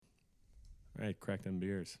Right, crack them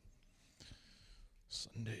beers.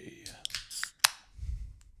 Sunday.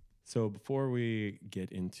 So before we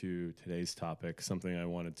get into today's topic, something I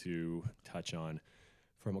wanted to touch on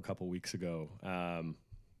from a couple weeks ago,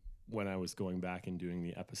 when I was going back and doing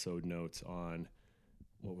the episode notes on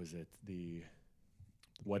what was it,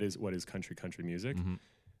 what is country music. Mm-hmm.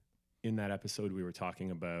 In that episode, we were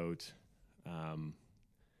talking about, I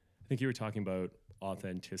think you were talking about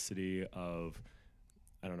authenticity of,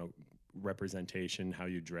 I don't know, representation, how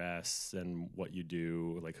you dress and what you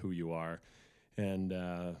do, like who you are. And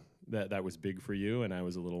that was big for you. And I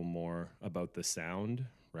was a little more about the sound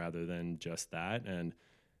rather than just that. And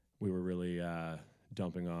we were really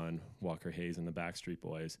dumping on Walker Hayes and the Backstreet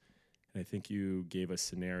Boys. And I think you gave a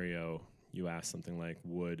scenario. You asked something like,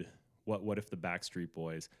 what if the Backstreet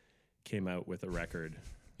Boys came out with a record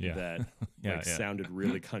that sounded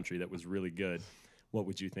really country, that was really good? What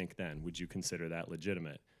would you think then? Would you consider that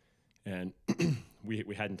legitimate? And we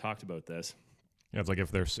hadn't talked about this. Yeah, it's like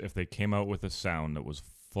if they came out with a sound that was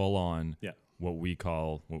full on what we've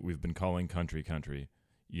been calling country,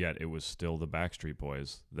 yet it was still the Backstreet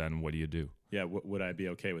Boys, then what do you do? Yeah, would I be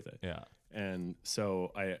okay with it? Yeah. And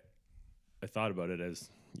so I thought about it as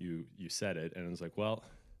you said it, and I was like, well...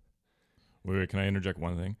 Wait, can I interject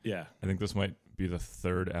one thing? Yeah. I think this might be the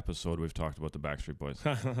third episode we've talked about the Backstreet Boys.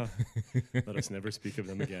 Let us never speak of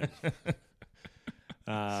them again.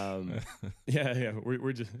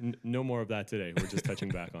 We're just no more of that today. We're just touching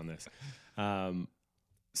back on this.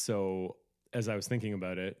 So as I was thinking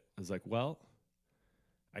about it, I was like, well,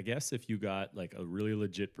 I guess if you got like a really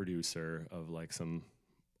legit producer of like some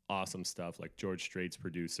awesome stuff, like George Strait's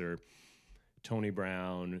producer, Tony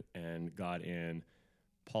Brown, and got in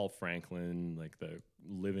Paul Franklin, like the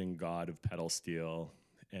living god of pedal steel,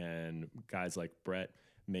 and guys like Brett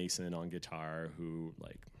Mason on guitar, who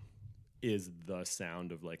like is the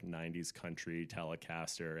sound of like 90s country,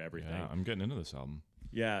 Telecaster, everything. Yeah, I'm getting into this album.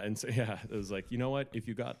 Yeah, and so it was like, you know what? If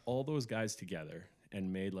you got all those guys together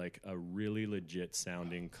and made like a really legit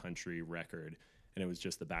sounding country record, and it was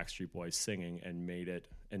just the Backstreet Boys singing and made it,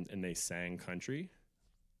 and they sang country,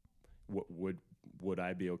 would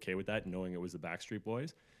I be okay with that, knowing it was the Backstreet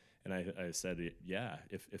Boys? And I said, yeah,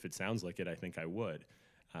 if it sounds like it, I think I would.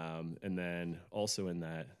 And then also in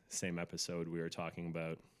that same episode, we were talking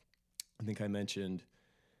about, I think I mentioned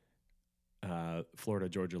Florida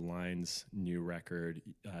Georgia Line's new record,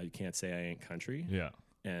 You Can't Say I Ain't Country. Yeah.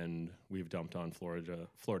 And we've dumped on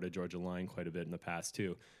Florida Georgia Line quite a bit in the past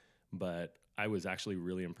too. But I was actually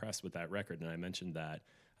really impressed with that record, and I mentioned that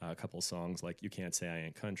a couple songs like You Can't Say I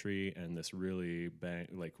Ain't Country and this really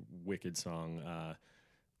wicked song,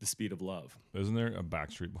 The Speed of Love. Isn't there a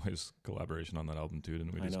Backstreet Boys collaboration on that album too?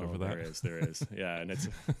 Didn't we discover that? There is. Yeah, and it's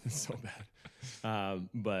so bad.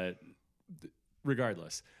 But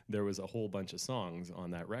regardless, there was a whole bunch of songs on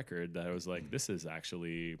that record that I was like, this is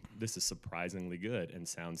surprisingly good and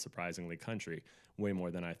sounds surprisingly country, way more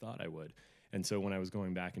than I thought I would. And so when I was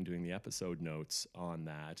going back and doing the episode notes on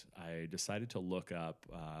that, I decided to look up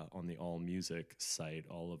on the AllMusic site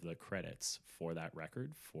all of the credits for that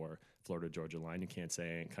record for Florida Georgia Line, You Can't Say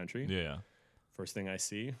I Ain't Country. Yeah. First thing I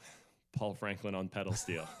see, Paul Franklin on pedal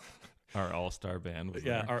steel. Our all-star band was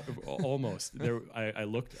there. Almost.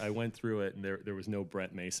 I went through it, and there was no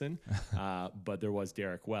Brett Mason, but there was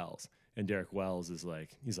Derek Wells. And Derek Wells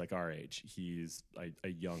he's like our age. He's a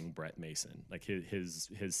young Brett Mason. Like his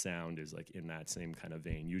sound is like in that same kind of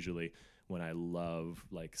vein. Usually when I love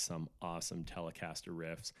like some awesome Telecaster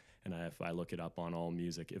riffs, and if I look it up on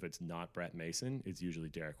AllMusic, if it's not Brett Mason, it's usually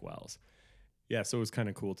Derek Wells. Yeah, so it was kind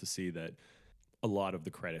of cool to see that a lot of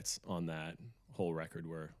the credits on that whole record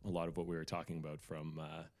were a lot of what we were talking about from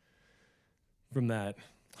that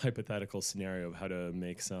hypothetical scenario of how to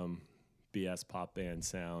make some BS pop band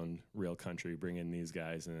sound real country, bring in these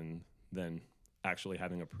guys, and then actually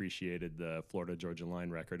having appreciated the Florida Georgia Line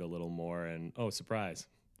record a little more, and oh, surprise,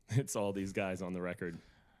 it's all these guys on the record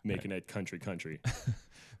making it country.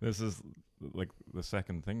 This is like the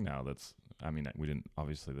second thing now we didn't,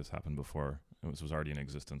 obviously this happened before, it was already in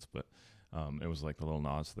existence, but it was like the Lil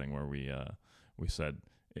Nas thing where we said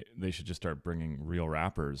they should just start bringing real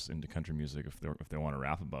rappers into country music if they want to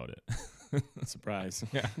rap about it. Surprise.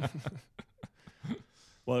 Yeah.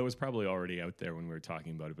 Well, it was probably already out there when we were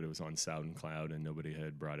talking about it, but it was on SoundCloud and nobody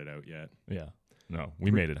had brought it out yet. Yeah. No, we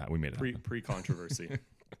made it happen. Pre-controversy.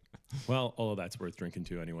 Well, all of that's worth drinking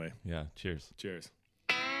too anyway. Yeah. Cheers. Cheers.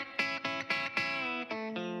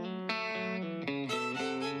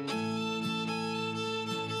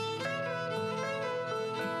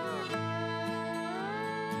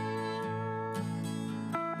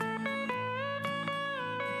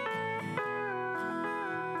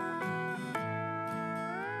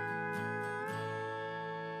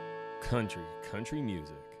 country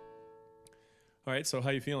music. All right, so how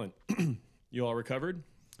you feeling? You all recovered?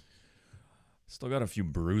 Still got a few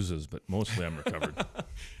bruises, but mostly I'm recovered.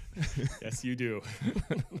 Yes, you do.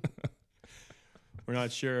 We're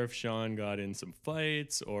not sure if Sean got in some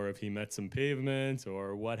fights or if he met some pavement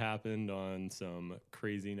or what happened on some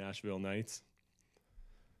crazy Nashville nights.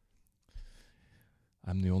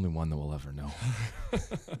 I'm the only one that will ever know.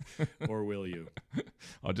 Or will you?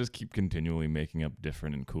 I'll just keep continually making up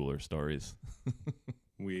different and cooler stories.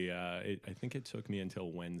 I think it took me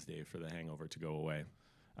until Wednesday for the hangover to go away.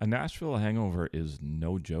 A Nashville hangover is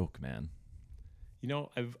no joke, man. You know,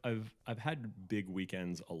 I've had big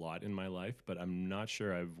weekends a lot in my life, but I'm not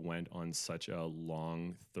sure I've went on such a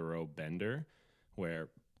long, thorough bender where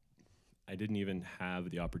I didn't even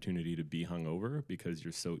have the opportunity to be hungover because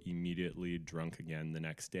you're so immediately drunk again the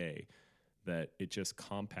next day that it just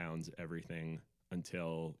compounds everything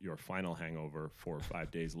until your final hangover 4 or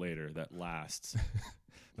 5 days later that lasts.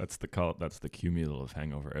 That's the cumulative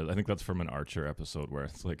hangover. I think that's from an Archer episode where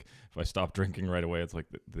it's like, if I stop drinking right away, it's like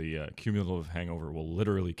the cumulative hangover will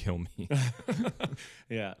literally kill me.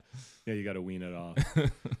 Yeah, you got to wean it off.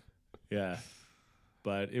 Yeah,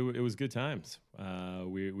 but it was good times.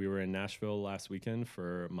 We were in Nashville last weekend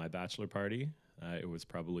for my bachelor party. It was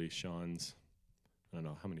probably Sean's. I don't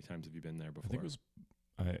know, how many times have you been there before? I think it was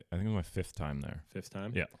my 5th time there. 5th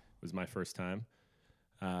time? Yeah. It was my first time.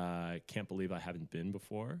 I can't believe I haven't been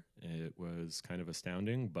before. It was kind of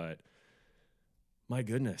astounding, but my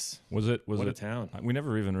goodness. What a town. We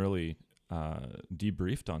never even really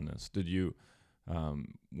debriefed on this. Did you,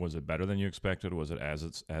 was it better than you expected? Was it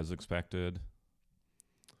as expected?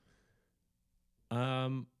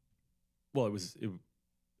 Well, it was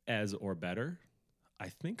as or better. I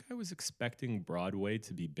think I was expecting Broadway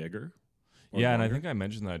to be bigger. Yeah, and I think I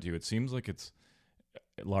mentioned that to you. It seems like it's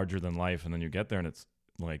larger than life, and then you get there and it's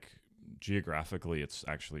like geographically it's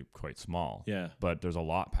actually quite small. Yeah. But there's a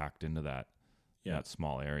lot packed into that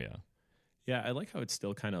small area. Yeah, I like how it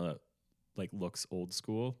still kind of like looks old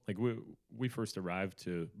school. Like we first arrived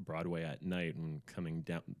to Broadway at night and coming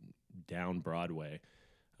down Broadway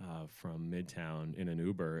from Midtown in an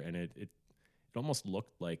Uber, and it almost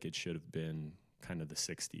looked like it should have been kind of the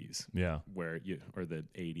 60s. Yeah. Or the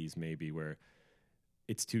 80s maybe, where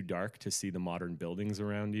it's too dark to see the modern buildings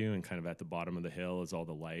around you, and kind of at the bottom of the hill is all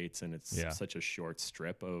the lights, and it's such a short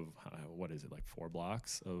strip of what is it, like 4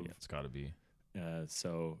 blocks of. Yeah, it's got to be.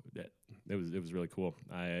 So it was really cool.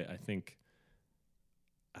 I think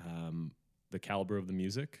the caliber of the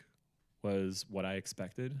music was what I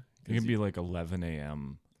expected. It can be like 11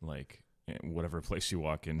 a.m. like whatever place you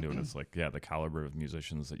walk into, and it's like, the caliber of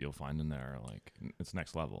musicians that you'll find in there are like, it's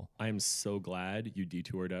next level. I am so glad you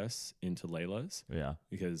detoured us into Layla's. Yeah.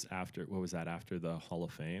 Because after the Hall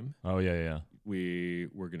of Fame? Oh, yeah. We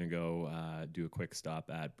were going to go do a quick stop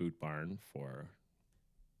at Boot Barn for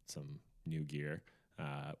some new gear,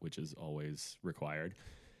 which is always required.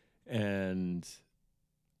 And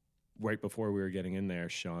right before we were getting in there,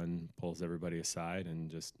 Sean pulls everybody aside and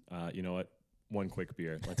just, you know what? One quick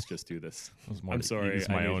beer. Let's just do this. I'm sorry. Ease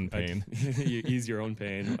my own pain. You ease your own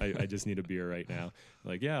pain. I just need a beer right now.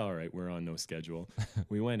 Like, yeah, all right. We're on no schedule.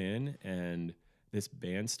 We went in and this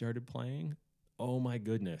band started playing. Oh my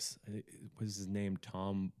goodness. Was his name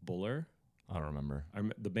Tom Buller? I don't remember.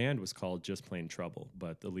 The band was called Just Plain Trouble,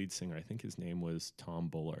 but the lead singer, I think his name was Tom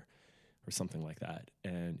Buller or something like that.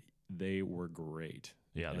 And they were great.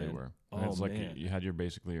 Yeah, they were. Oh, it's like man. you had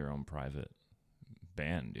basically your own private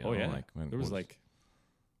band. You know? Oh, yeah. Like, there was like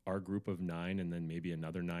our group of 9 and then maybe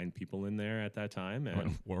another 9 people in there at that time.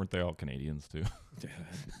 And weren't they all Canadians too?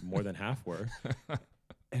 More than half were.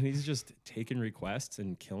 And he's just taking requests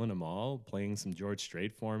and killing them all, playing some George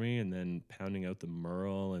Strait for me, and then pounding out the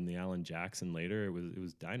Merle and the Alan Jackson later. It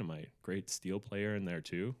was dynamite. Great steel player in there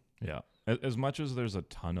too. Yeah. As much as there's a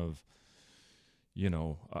ton of,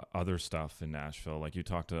 other stuff in Nashville, like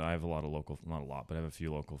I have a lot of local, not a lot, but I have a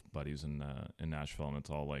few local buddies in Nashville, and it's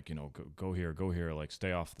all like, go here, like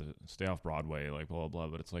stay off Broadway, like blah, blah, blah.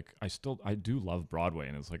 But it's like, I do love Broadway,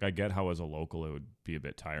 and it's like, I get how as a local it would be a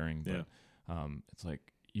bit tiring, but it's like,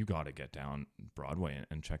 you got to get down Broadway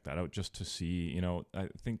and check that out just to see, I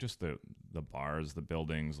think just the bars, the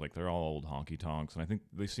buildings, like they're all old honky tonks. And I think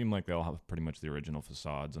they seem like they all have pretty much the original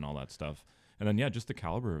facades and all that stuff. And then, just the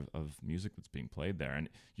caliber of music that's being played there. And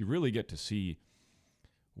you really get to see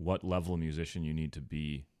what level of musician you need to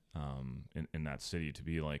be in that city to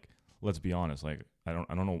be like, let's be honest, like, I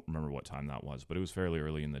don't remember what time that was, but it was fairly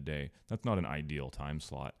early in the day. That's not an ideal time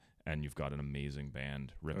slot. And you've got an amazing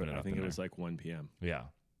band ripping it up. I think it was like 1 p.m. Yeah.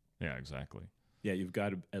 Yeah, exactly. Yeah, you've got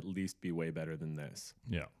to at least be way better than this.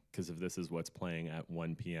 Yeah. because if this is what's playing at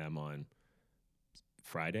 1 p.m. on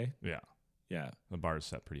Friday, Yeah. yeah, The bar is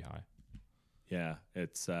set pretty high. yeah,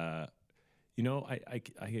 it's I've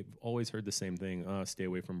always heard the same thing. Stay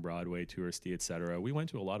away from Broadway, touristy, etc. We went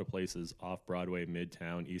to a lot of places off Broadway,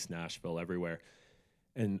 Midtown, East Nashville, everywhere,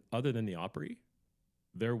 and other than the Opry,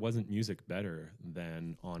 there wasn't music better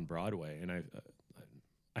than on Broadway. And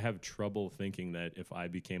I have trouble thinking that if I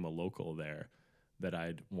became a local there, that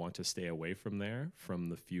I'd want to stay away from there, from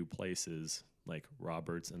the few places like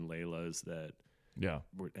Roberts and Layla's that Yeah.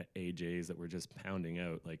 were at AJ's that were just pounding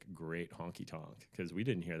out like great honky tonk, because we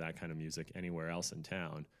didn't hear that kind of music anywhere else in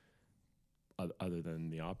town other than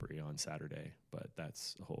the Opry on Saturday. But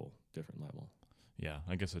that's a whole different level. Yeah.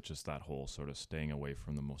 I guess it's just that whole sort of staying away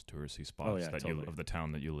from the most touristy spots yeah, that totally. of the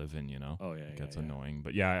town that you live in, you know? Oh yeah, It gets yeah. annoying.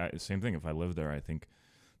 But yeah, same thing. If I lived there, I think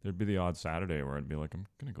there'd be the odd Saturday where I'd be like, I'm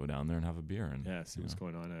going to go down there and have a beer. And Yeah, see you what's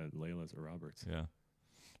know. going on at Layla's or Roberts. Yeah.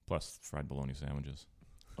 Plus fried bologna sandwiches.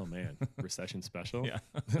 Oh man, recession special. Yeah.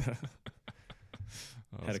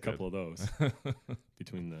 Had a couple of those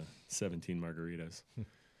between the 17 margaritas.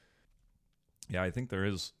 Yeah, I think there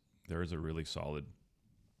is a really solid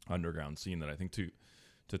underground scene that I think to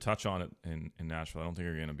touch on it in Nashville, I don't think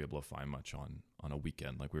you're going to be able to find much on a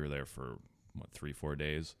weekend. Like we were there for 3-4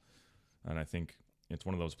 days, and I think it's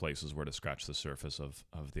one of those places where to scratch the surface of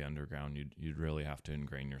the underground, you'd really have to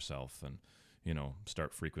ingrain yourself and, you know,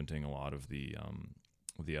 start frequenting a lot of the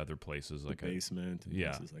other places, like The basement. And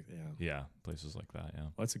yeah. places like that. Yeah. yeah, places like that. Yeah,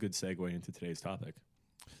 Well, that's a good segue into today's topic,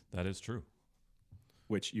 that is true.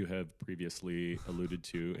 which you have previously alluded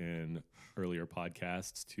to in earlier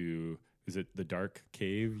podcasts. Is it the dark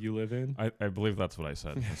cave you live in? I believe that's what I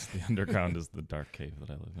said. The underground is the dark cave that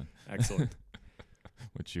I live in, Excellent.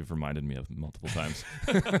 which you've reminded me of multiple times.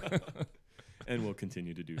 And we'll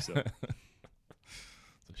continue to do so.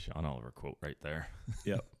 It's a Sean Oliver quote right there.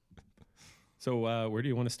 Yep. So where do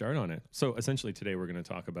you want to start on it? So essentially today we're going to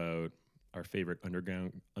talk about our favorite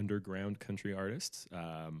underground country artists.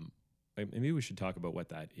 Maybe we should talk about what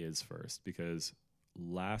that is first, because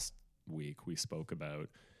last week we spoke about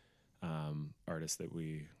artists that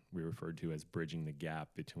we referred to as bridging the gap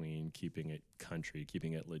between keeping it country,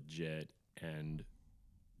 keeping it legit, and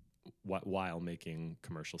while making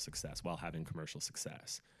commercial success, while having commercial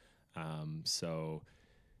success. So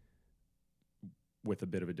with a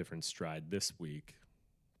bit of a different stride this week,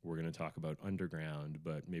 we're going to talk about underground,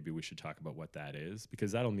 but maybe we should talk about what that is,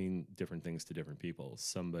 because that'll mean different things to different people.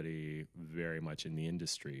 Somebody very much in the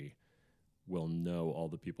industry will know all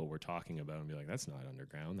the people we're talking about and be like, that's not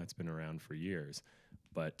underground, that's been around for years.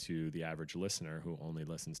 But to the average listener who only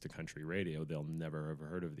listens to country radio, they'll never have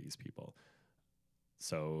heard of these people.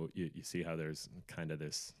 So you see how there's kind of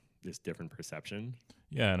this different perception.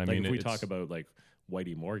 Yeah, and I Like mean, if we talk about like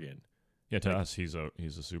Whitey Morgan, yeah, to us, he's a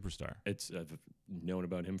superstar. I've known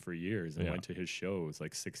about him for years and Yeah. went to his shows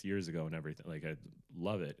like 6 years ago and everything. Like I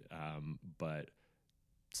love it, but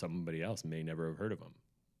somebody else may never have heard of him.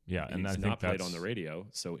 Yeah, and I he's think not played that's on the radio,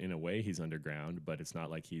 so in a way he's underground. But it's not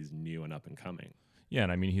like he's new and up and coming. Yeah,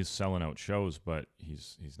 and I mean, he's selling out shows, but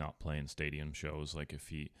he's not playing stadium shows. Like if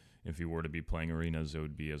he were to be playing arenas, it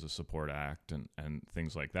would be as a support act and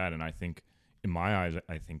things like that. And I think, in my eyes,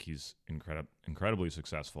 I think he's incredibly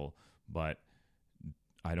successful, but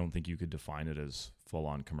I don't think you could define it as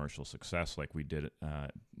full-on commercial success like we did,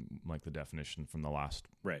 like the definition from the last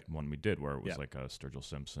Right. one we did, where it was Yeah. like a Sturgill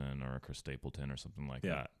Simpson or a Chris Stapleton or something like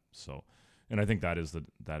Yeah. that. So, and I think that is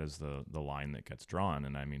the line that gets drawn.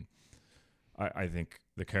 And I mean, I think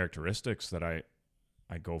the characteristics that I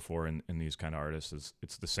go for in these kind of artists is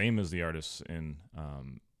it's the same as the artists in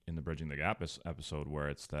the Bridging the Gap episode, where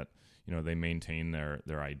it's that, you know, they maintain their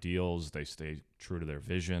ideals, they stay true to their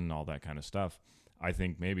vision, all that kind of stuff. I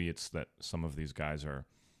think maybe it's that some of these guys are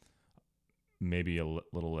maybe a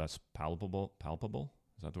little less palpable.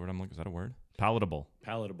 Is that the word I'm looking? Is that a word? Palatable.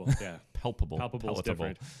 Yeah. Palpable. Palpable is Palatable.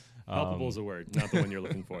 different. Palpable is a word, not the one you're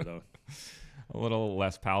looking for, though. A little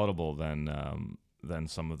less palatable than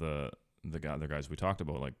some of the other guys we talked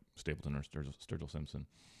about, like Stapleton or Sturgill Simpson.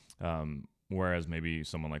 Whereas maybe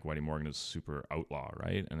someone like Whitey Morgan is super outlaw,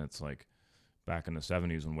 right? And it's like back in the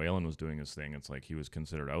 70s when Waylon was doing his thing, it's like he was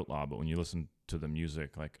considered outlaw. But when you listen to the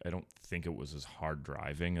music, like I don't think it was as hard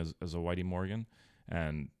driving as a Whitey Morgan.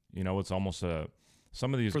 And, you know, it's almost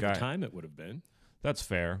some of these For guys. the time, it would have been. That's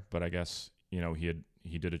fair, but I guess, you know,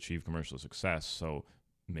 he did achieve commercial success, so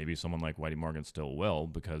maybe someone like Whitey Morgan still will,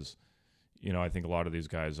 because, you know, I think a lot of these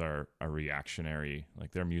guys are reactionary,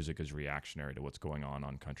 like their music is reactionary to what's going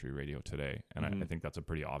on country radio today, and I think that's a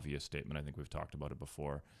pretty obvious statement. I think we've talked about it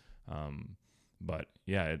before, but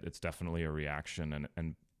yeah, it's definitely a reaction,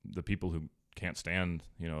 and the people who can't stand,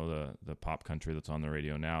 the pop country that's on the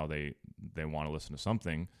radio now. They want to listen to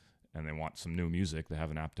something, and they want some new music. They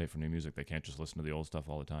have an appetite for new music. They can't just listen to the old stuff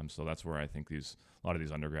all the time. So that's where I think a lot of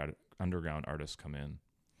these underground artists come in.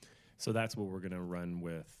 So that's what we're going to run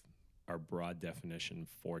with our broad definition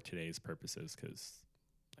for today's purposes, because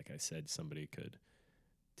like I said, somebody could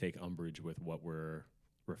take umbrage with what we're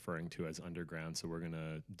referring to as underground. So we're going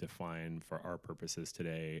to define for our purposes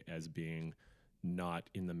today as being not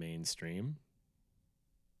in the mainstream.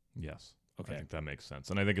 Yes. Okay. I think that makes sense.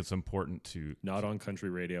 And I think it's important to... Not on country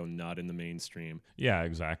radio, not in the mainstream. Yeah,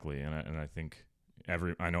 exactly. And I think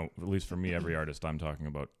I know, at least for me, every artist I'm talking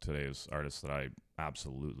about today is artists that I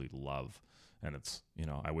absolutely love. And it's,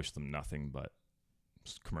 I wish them nothing but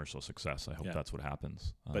commercial success. I hope that's what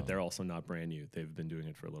happens. But they're also not brand new. They've been doing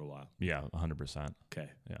it for a little while. Yeah, 100%. Okay.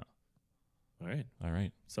 Yeah. All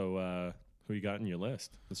right. So who you got in your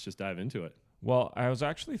list? Let's just dive into it. Well, I was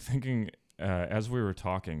actually thinking as we were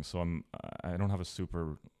talking, so I don't have this isn't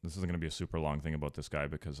going to be a super long thing about this guy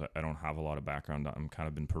because I don't have a lot of background. I'm kind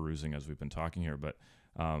of been perusing as we've been talking here, but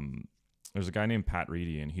there's a guy named Pat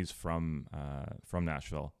Reedy, and he's from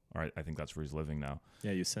Nashville. Or I think that's where he's living now.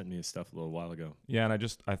 Yeah, you sent me his stuff a little while ago. Yeah, and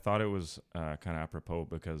I thought it was kind of apropos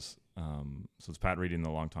because so it's Pat Reedy and the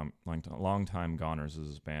Long Time Goners is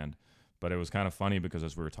his band, but it was kind of funny because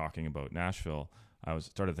as we were talking about Nashville, I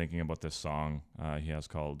started thinking about this song he has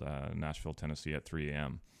called Nashville, Tennessee at 3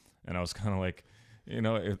 a.m. And I was kind of like,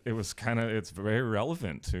 it's very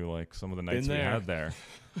relevant to like some of the nights we had there.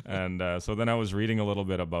 And so then I was reading a little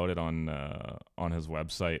bit about it on his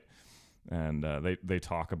website. And they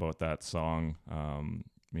talk about that song,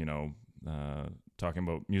 talking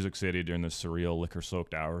about Music City during the surreal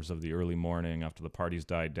liquor-soaked hours of the early morning after the parties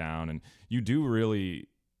died down. And you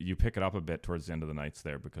pick it up a bit towards the end of the nights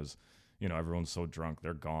there because, everyone's so drunk,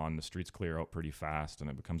 they're gone. The streets clear out pretty fast, and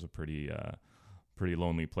it becomes a pretty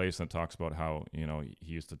lonely place. And it talks about how, he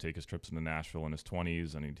used to take his trips into Nashville in his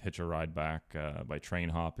 20s, and he'd hitch a ride back by train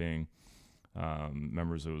hopping.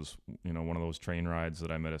 Remembers it was one of those train rides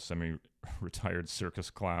that I met a semi-retired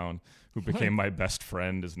circus clown who became my best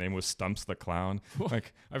friend. His name was Stumps the Clown.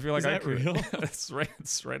 Like I feel like real? It's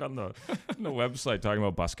right on the website talking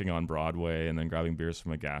about busking on Broadway and then grabbing beers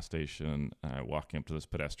from a gas station, walking up to this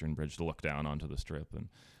pedestrian bridge to look down onto the strip. And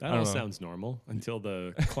that all sounds normal until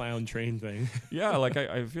the clown train thing. Yeah, like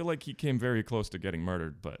I feel like he came very close to getting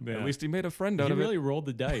murdered, but at least he made a friend out of it. He really rolled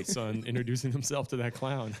the dice on introducing himself to that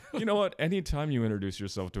clown. You know what? Anytime you introduce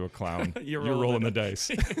yourself to a clown, you're rolling the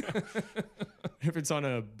dice. If it's on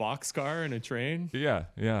a boxcar and a train. Yeah.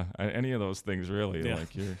 Any of those things, really. Yeah. Like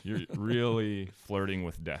you're really flirting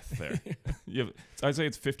with death there. I'd say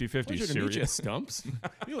it's 50-50. Pleasure to meet you, Stumps.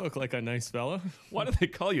 You look like a nice fella. Why do they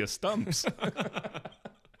call you Stumps?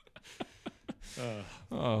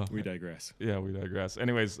 We digress. Yeah, we digress.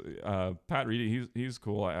 Anyways, Pat Reedy, he's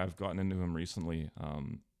cool. I've gotten into him recently.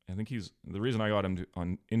 I think the reason I got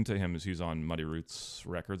him into him is he's on Muddy Roots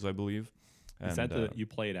Records, I believe. Is that you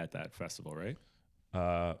played at that festival, right?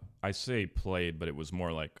 I say played, but it was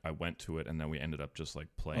more like I went to it and then we ended up just like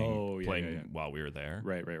playing while we were there.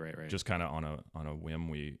 Right. Just kind of on a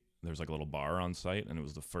whim. There's like a little bar on site, and it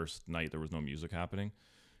was the first night there was no music happening,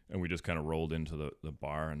 and we just kind of rolled into the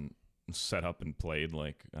bar and set up and played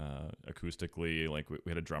like acoustically. Like we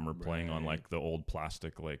had a drummer playing on like the old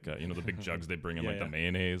plastic, like the big jugs they bring in the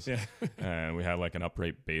mayonnaise, and we had like an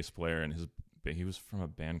upright bass player, and he was from a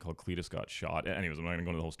band called Cletus Got Shot. Anyways, I'm not gonna go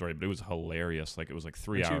into the whole story, but it was hilarious. Like it was like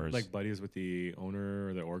 3 hours. You, like buddies with the owner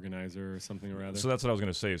or the organizer or something or other? So that's what I was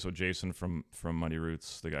gonna say. So Jason from Muddy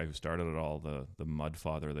Roots, the guy who started it all, the Mud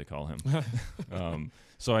Father they call him.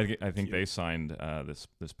 So I think they signed this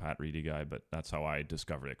Pat Reedy guy, but that's how I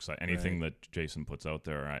discovered it. Because anything that Jason puts out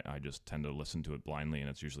there, I just tend to listen to it blindly,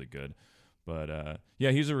 and it's usually good. But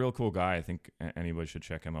yeah, he's a real cool guy. I think anybody should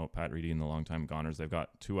check him out. Pat Reedy and the Long Time Goners. They've got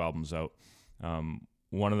 2 albums out.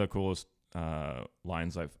 One of the coolest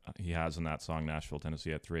lines he has in that song, Nashville,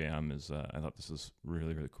 Tennessee at 3 a.m. is, I thought this is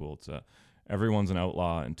really, really cool. It's everyone's an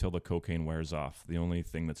outlaw until the cocaine wears off. The only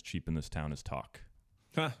thing that's cheap in this town is talk.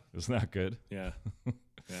 Huh. Isn't that good? Yeah.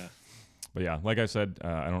 Yeah. But yeah, like I said,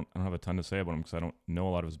 I don't have a ton to say about him because I don't know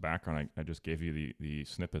a lot of his background. I just gave you the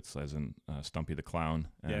snippets, as in Stumpy the Clown.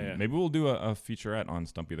 And maybe we'll do a featurette on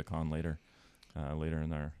Stumpy the Clown later in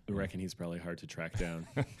there. I reckon he's probably hard to track down.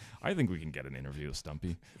 I think we can get an interview with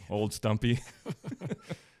Stumpy. Old Stumpy.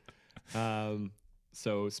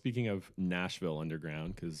 So speaking of Nashville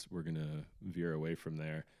Underground, because we're going to veer away from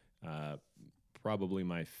there, probably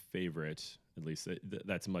my favorite, at least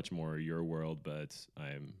that's much more your world, but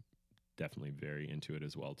I'm definitely very into it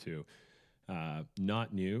as well too.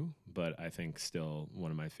 Not new, but I think still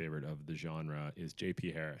one of my favorite of the genre is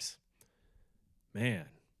J.P. Harris. Man,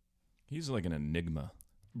 He's like an enigma.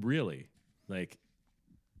 really, like,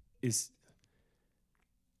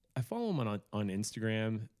 I follow him on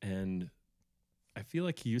Instagram, and I feel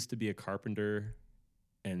like he used to be a carpenter,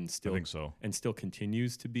 and I still think so.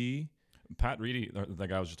 continues to be. Pat Reedy, the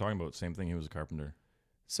guy I was just talking about, same thing. He was a carpenter.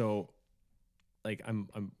 So, like,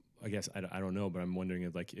 I guess I don't know, but I'm wondering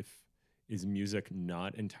if is music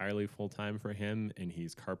not entirely full time for him, and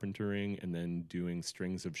he's carpentering and then doing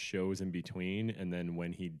strings of shows in between, and then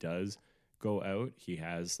when he does go out, he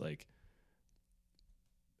has like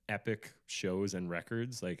epic shows and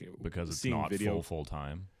records, like Because it's seeing not video. full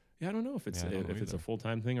time. Yeah, I don't know if it's Yeah, I don't know if it's a either. full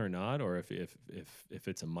time thing or not, or if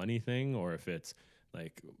it's a money thing, or if it's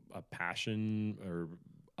like a passion or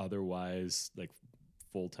otherwise like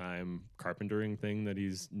full time carpentering thing that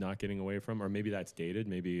he's not getting away from, or maybe that's dated.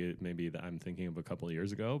 Maybe that I'm thinking of a couple of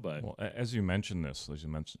years ago, but Well, as you mentioned this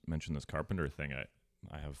carpenter thing,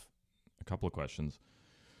 I have a couple of questions.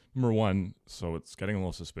 Number one, so it's getting a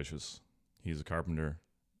little suspicious. He's a carpenter.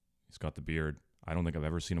 He's got the beard. I don't think I've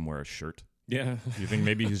ever seen him wear a shirt. yeah, Do you think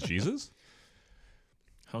maybe he's Jesus?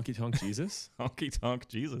 honky tonk Jesus. Honky tonk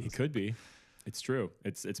Jesus. He could be. It's true.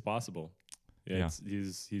 It's possible. Yeah, Yeah.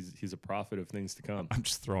 He's a prophet of things to come. I'm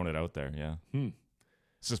just throwing it out there. Yeah. Hmm.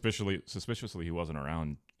 Suspiciously, he wasn't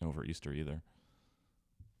around over Easter either.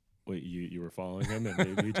 Wait, you were following him, and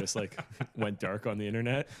maybe he just like went dark on the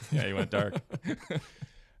internet. Yeah, he went dark.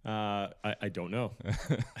 I don't know.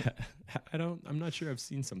 I'm not sure I've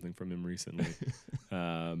seen something from him recently.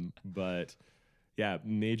 But yeah,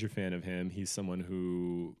 major fan of him. He's someone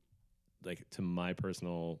who, like, to my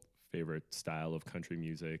personal favorite style of country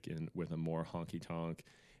music, and with a more honky tonk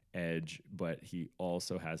edge, but he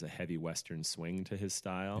also has a heavy Western swing to his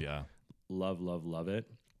style. Yeah. Love it.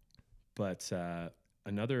 But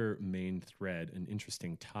another main thread, an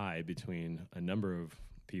interesting tie between a number of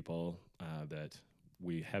people that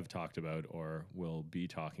we have talked about or will be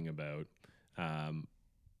talking about.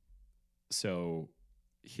 So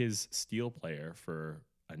his steel player for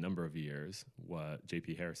a number of years,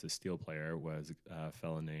 J.P. Harris's steel player was a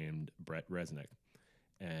fella named Brett Resnick.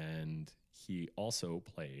 And he also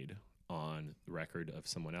played on the record of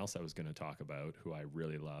someone else I was going to talk about, who I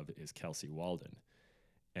really love, is Kelsey Walden.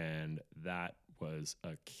 And that was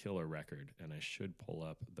a killer record. And I should pull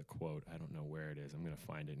up the quote. I don't know where it is. I'm going to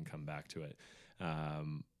find it and come back to it.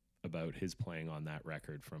 About his playing on that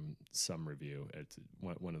record from some review. It's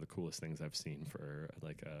one of the coolest things I've seen for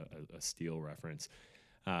like a steel reference.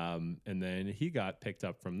 And then he got picked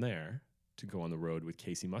up from there to go on the road with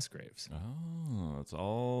Casey Musgraves. Oh, it's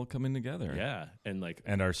all coming together. Yeah. And like,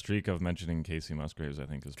 And our streak of mentioning Casey Musgraves, I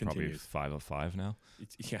think, is Continues. probably 5 of 5 now.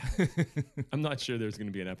 yeah, I'm not sure there's going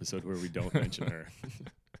to be an episode where we don't mention her.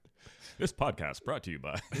 This podcast brought to you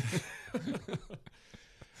by.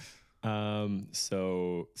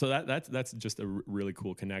 So that's just a really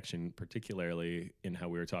cool connection, particularly in how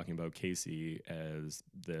we were talking about Casey as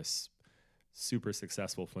this super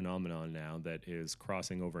successful phenomenon now that is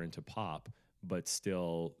crossing over into pop, but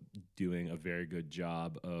still doing a very good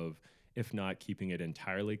job of, if not keeping it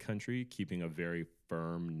entirely country, keeping a very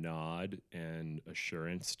firm nod and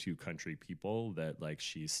assurance to country people that like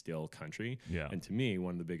she's still country. Yeah. And to me,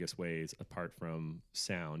 one of the biggest ways, apart from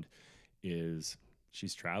sound, is she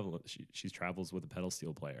travels with a pedal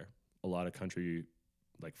steel player. A lot of country,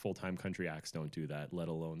 like full-time country acts don't do that, let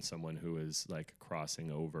alone someone who is like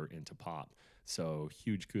crossing over into pop. So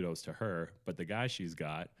huge kudos to her. But the guy she's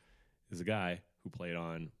got is a guy who played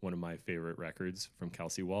on one of my favorite records from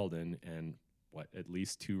Kelsey Walden, and at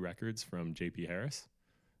least 2 records from J.P. Harris.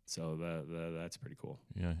 So that's pretty cool.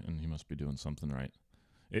 Yeah, and he must be doing something right.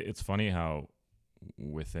 It's funny how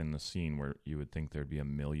within the scene where you would think there'd be a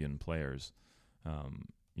million players,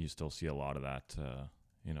 you still see a lot of that,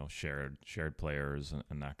 shared players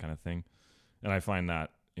and that kind of thing. And I find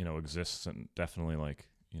that, exists, and definitely like,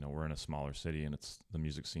 we're in a smaller city, and it's the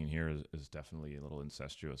music scene here is definitely a little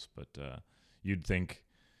incestuous, but you'd think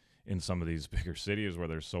in some of these bigger cities where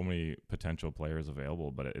there's so many potential players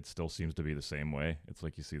available, but it still seems to be the same way. It's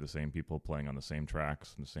like you see the same people playing on the same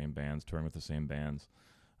tracks and the same bands, touring with the same bands.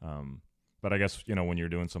 But I guess, when you're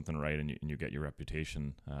doing something right and you get your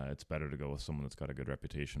reputation, it's better to go with someone that's got a good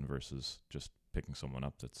reputation versus just picking someone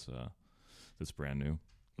up that's brand new.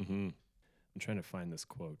 Mm-hmm. I'm trying to find this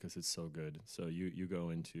quote because it's so good. So you go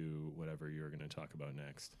into whatever you're going to talk about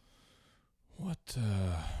next. What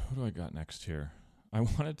do I got next here? I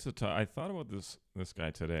wanted to I thought about this guy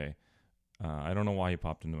today. I don't know why he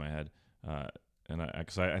popped into my head. and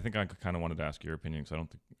I think I kind of wanted to ask your opinion because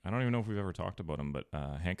I don't even know if we've ever talked about him, but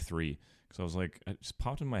Hank 3, because I was like, it just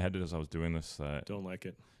popped in my head as I was doing this. Don't like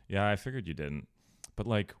it. Yeah, I figured you didn't, but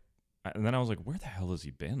like, and then I was like, where the hell has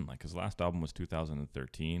he been? Like, his last album was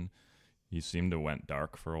 2013. He seemed to went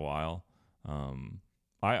dark for a while.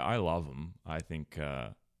 I love him. I think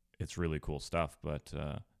it's really cool stuff, but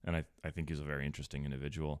and I think he's a very interesting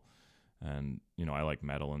individual, and I like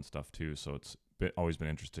metal and stuff too. So it's always been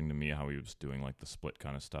interesting to me how he was doing like the split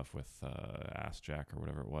kind of stuff with Ass Jack or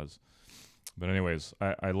whatever it was. But anyways,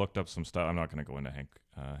 I looked up some stuff. I'm not going to go into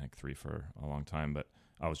Hank 3 for a long time, but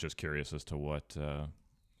I was just curious as to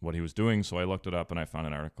what he was doing. So I looked it up and I found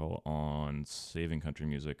an article on Saving Country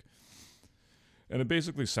Music. And it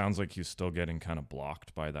basically sounds like he's still getting kind of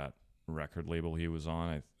blocked by that record label he was on.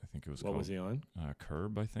 I think it was What was he on?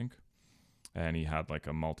 Curb, I think. And he had like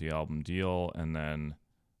a multi-album deal, and then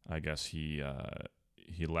I guess he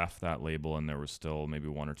left that label, and there was still maybe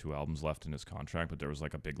 1 or 2 albums left in his contract, but there was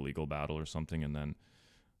like a big legal battle or something. And then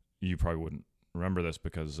you probably wouldn't remember this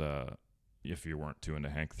because if you weren't too into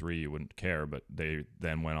Hank 3, you wouldn't care. But they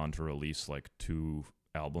then went on to release like 2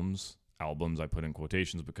 albums. I put in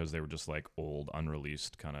quotations because they were just like old,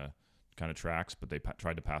 unreleased kind of tracks, but they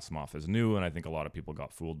tried to pass them off as new, and I think a lot of people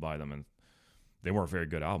got fooled by them, and they weren't very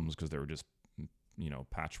good albums because they were just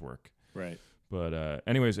patchwork. Right. But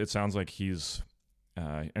anyways, it sounds like he's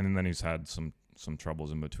and then he's had some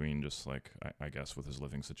troubles in between, just like I guess with his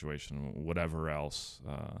living situation, whatever else.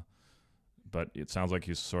 But it sounds like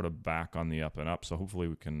he's sort of back on the up and up. So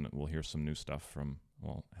hopefully we'll hear some new stuff from.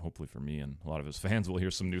 Well, hopefully for me and a lot of his fans, we'll hear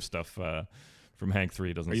some new stuff from Hank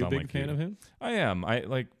 3. Doesn't sound like Are you a big fan of him? I am.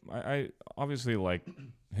 I obviously like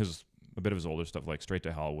a bit of his older stuff, like Straight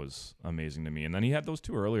to Hell was amazing to me. And then he had those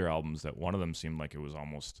 2 earlier albums that one of them seemed like it was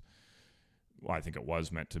almost, well, I think it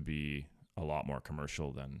was meant to be a lot more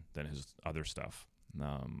commercial than his other stuff.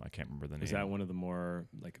 I can't remember the name. Is that one of the more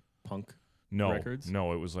like punk no, records?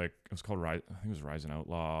 No, it was called I think it was Rise and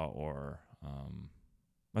Outlaw, or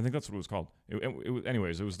I think that's what it was called.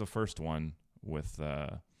 Anyways, it was the first one with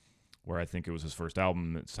where I think it was his first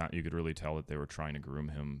album. You could really tell that they were trying to groom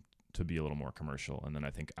him to be a little more commercial. And then I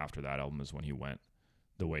think after that album is when he went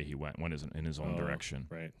the way he went in his own direction.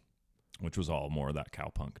 Right. Which was all more of that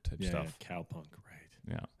cowpunk type stuff. Yeah, cowpunk, right.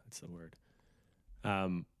 Yeah. That's the word.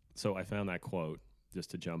 So I found that quote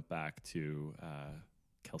just to jump back to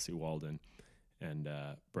Kelsey Walden and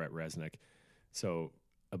Brett Resnick. So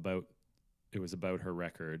it was about her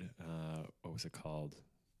record. What was it called?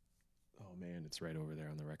 Oh man, it's right over there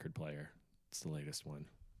on the record player. It's the latest one.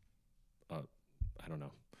 I don't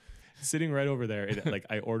know. Sitting right over there.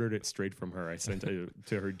 I ordered it straight from her. I sent it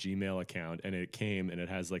to her Gmail account, and it came, and it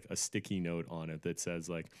has like a sticky note on it that says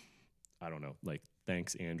like, I don't know, like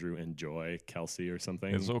thanks Andrew, enjoy Kelsey or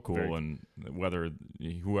something. It's so cool, and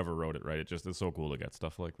whoever wrote it, right? It's so cool to get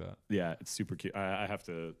stuff like that. Yeah, it's super cute. I have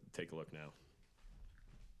to take a look now.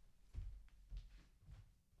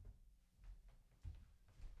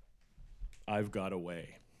 I've Got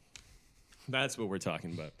Away. That's what we're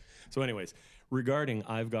talking about. So anyways, regarding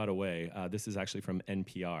I've Got Away, this is actually from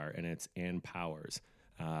NPR, and it's Ann Powers.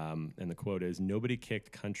 And the quote is, "Nobody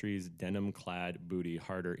kicked country's denim-clad booty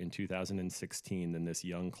harder in 2016 than this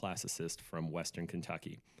young classicist from Western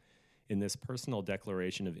Kentucky. In this personal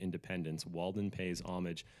declaration of independence, Walden pays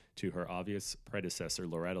homage to her obvious predecessor,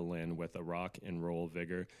 Loretta Lynn, with a rock and roll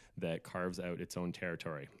vigor that carves out its own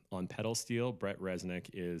territory. On pedal steel, Brett Resnick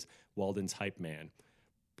is Walden's hype man,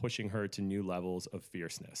 pushing her to new levels of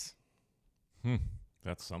fierceness."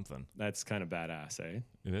 That's something. That's kind of badass, eh?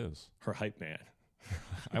 It is. Her hype man.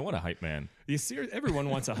 I want a hype man. You see, everyone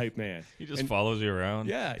wants a hype man. He just follows you around.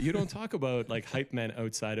 Yeah, you don't talk about like hype men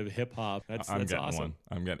outside of hip hop. That's getting awesome.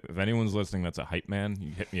 one. If anyone's listening that's a hype man,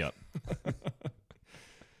 you hit me up.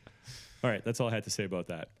 All right, that's all I had to say about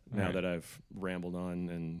that. All Now right. that I've rambled on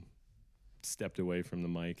and stepped away from the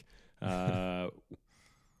mic.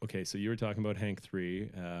 Okay, so you were talking about Hank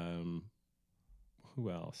 3.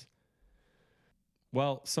 Who else?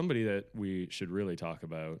 Well, somebody that we should really talk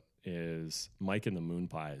about is Mike and the Moon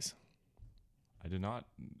Pies. I did not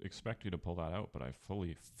expect you to pull that out, but I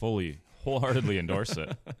fully, wholeheartedly endorse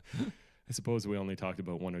it. I suppose we only talked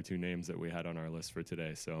about 1 or 2 names that we had on our list for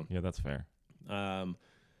today. So Yeah, that's fair.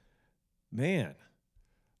 Man,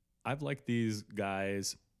 I've liked these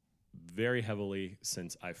guys very heavily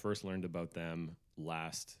since I first learned about them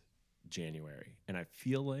last January. And I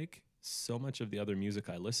feel like so much of the other music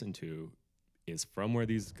I listen to is from where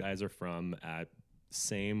these guys are from at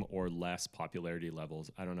same or less popularity levels.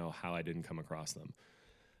 I don't know how I didn't come across them.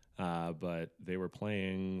 But they were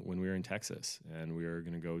playing when we were in Texas, and we were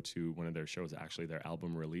going to go to one of their shows, actually their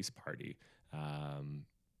album release party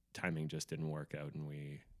Timing just didn't work out, and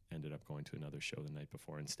we ended up going to another show the night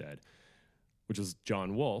before instead, which was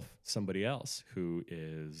John Wolf, somebody else who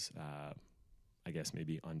is, I guess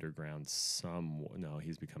maybe underground no,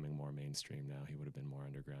 he's becoming more mainstream now. He would have been more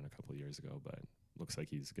underground a couple of years ago, but looks like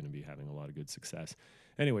he's going to be having a lot of good success.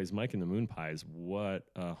 Anyways, Mike and the Moon Pies, what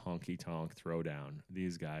a honky tonk throwdown.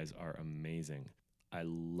 These guys are amazing. I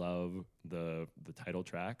love the title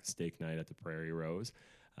track, Steak Night at the Prairie Rose,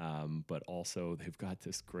 but also they've got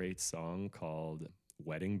this great song called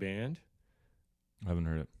Wedding Band. I haven't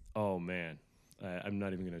heard it. Oh, man. I'm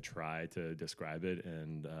not even going to try to describe it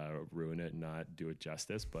and ruin it and not do it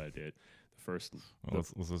justice, but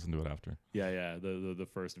let's listen to it after. Yeah. The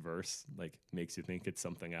first verse like makes you think it's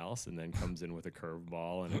something else, and then comes in with a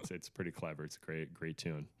curveball, and it's pretty clever. It's a great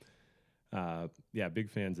tune. Yeah, big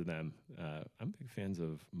fans of them. I'm big fans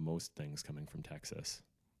of most things coming from Texas.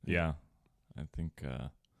 Yeah, I think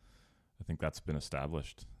that's been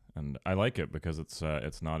established, and I like it because it's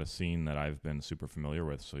not a scene that I've been super familiar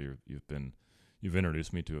with. So you've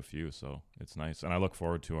introduced me to a few, so it's nice, and I look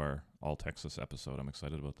forward to our All Texas episode. I'm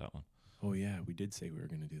excited about that one. Oh yeah, we did say we were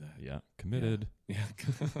going to do that. Yeah, committed. Yeah.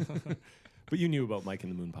 But you knew about Mike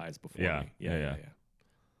and the Moon Pies before me. Yeah.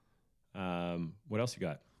 What else you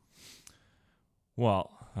got?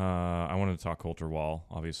 Well, I wanted to talk Colter Wall,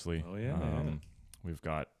 obviously. Oh yeah. We've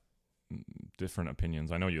got different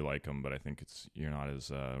opinions. I know you like him, but I think you're not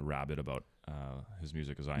as rabid about his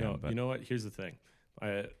music as I am. But you know what? Here's the thing.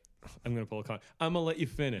 I'm going to pull a Kanye. I'm going to let you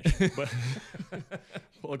finish. But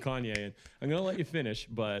pull a Kanye in. I'm going to let you finish.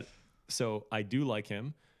 But so I do like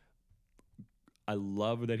him. I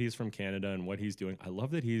love that he's from Canada and what he's doing. I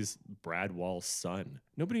love that he's Brad Wall's son.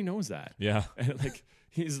 Nobody knows that. Yeah. And like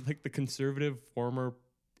he's like the conservative former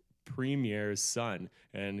premier's son,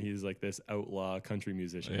 and he's like this outlaw country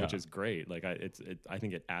musician, which is great. Like I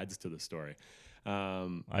think it adds to the story.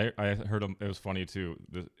 I heard him. It was funny too.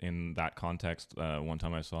 In that context, one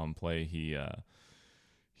time I saw him play.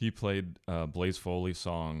 He played Blaze Foley's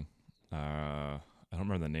song. I don't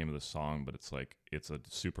remember the name of the song, but it's a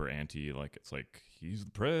super anti, like it's like he's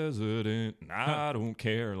the president and I don't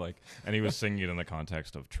care, like, and he was singing it in the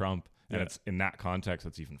context of Trump, and it's in that context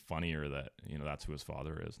it's even funnier that that's who his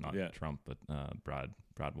father is, not Trump, but Brad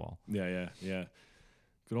Wall. Yeah.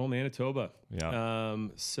 Good old Manitoba. Yeah.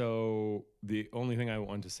 So the only thing I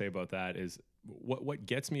want to say about that is what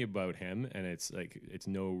gets me about him, and it's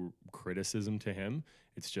no criticism to him.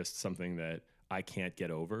 It's just something that I can't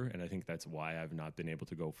get over, and I think that's why I've not been able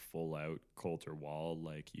to go full out Colter Wall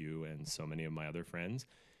like you and so many of my other friends,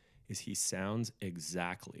 is he sounds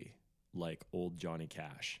exactly like old Johnny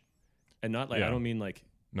Cash. And not like, I don't mean like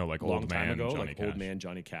no, like long old time man ago, Johnny like Cash. old man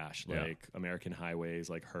Johnny Cash, like American Highways,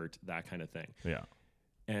 like Hurt, that kind of thing. Yeah.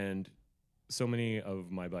 And so many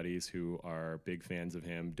of my buddies who are big fans of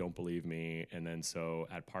him don't believe me. And then so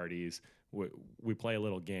at parties, we play a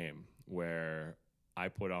little game where I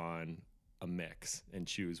put on a mix and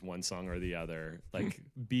choose one song or the other, like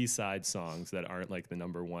B-side songs that aren't like the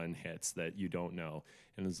number one hits that you don't know.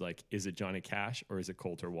 And it's like, is it Johnny Cash or is it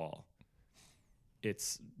Colter Wall?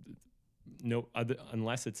 It's no other,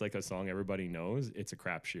 unless it's like a song everybody knows, it's a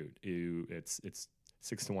crapshoot. It's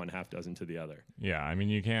 6 to 1, half dozen to the other. Yeah. I mean,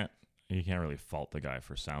 you can't really fault the guy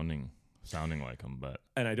for sounding like him, but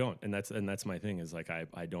I don't, and that's my thing, is like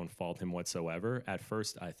I don't fault him whatsoever. At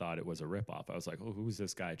first I thought it was a ripoff. I was like, oh, who's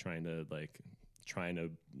this guy trying to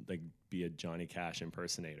be a Johnny Cash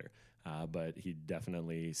impersonator? But he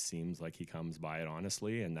definitely seems like he comes by it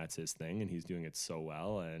honestly, and that's his thing, and he's doing it so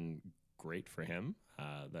well, and great for him.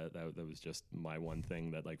 That was just my one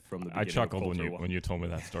thing that, like, from the beginning. I chuckled when you told me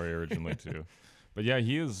that story originally too. But yeah,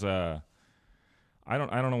 he is. I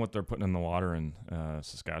don't know what they're putting in the water in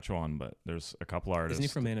Saskatchewan, but there's a couple artists. Isn't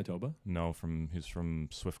he from Manitoba? No, he's from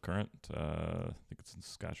Swift Current. I think it's in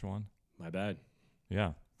Saskatchewan. My bad.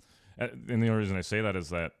 Yeah. And the only reason I say that is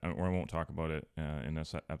that, or I won't talk about it in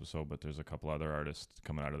this episode, but there's a couple other artists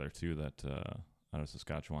coming out of there too, that out of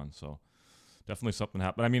Saskatchewan. So definitely something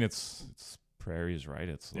happened. I mean, it's prairies, right?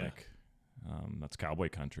 It's like that's cowboy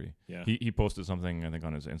country. Yeah. He posted something, I think,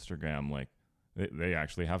 on his Instagram, like they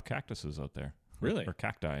actually have cactuses out there. Really? Or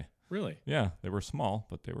cacti. Really? Yeah, they were small,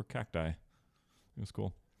 but they were cacti. It was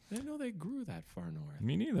cool. I didn't know they grew that far north.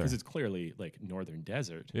 Me neither. Because it's clearly like northern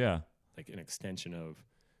desert. Yeah. Like an extension of.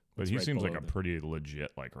 But he seems like a pretty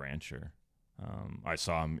legit like rancher. I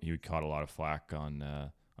saw him. He caught a lot of flack on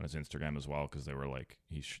his Instagram as well, because they were like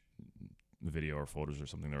the video or photos or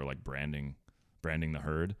something. They were like branding the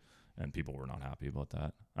herd, and people were not happy about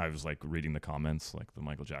that. I was like reading the comments, like the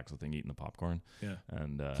Michael Jackson thing, eating the popcorn. Yeah.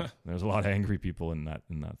 And there's a lot of angry people in that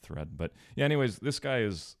thread. But yeah, anyways, this guy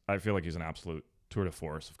I feel like he's an absolute tour de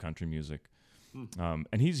force of country music. And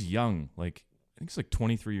he's young, like I think he's like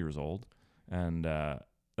 23 years old, and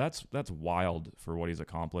that's wild for what he's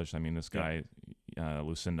accomplished. I mean, this guy,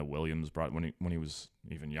 Lucinda Williams, brought when he was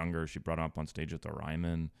even younger, she brought him up on stage at the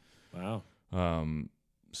Ryman. Wow.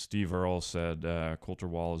 Steve Earle said Colter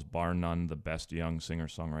Wall is bar none the best young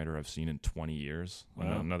singer-songwriter I've seen in 20 years.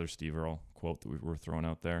 Wow. Another Steve Earle quote that we were throwing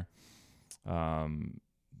out there.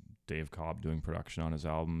 Dave Cobb doing production on his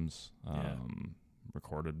albums.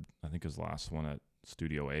 Recorded, I think, his last one at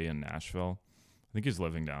Studio A in Nashville. I think he's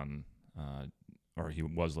living down, or he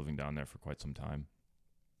was living down there for quite some time.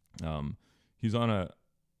 He's on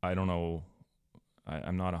I don't know,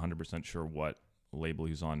 I'm not 100% sure what label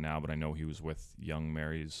he's on now, but I know he was with Young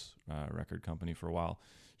Mary's record company for a while.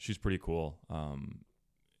 She's pretty cool.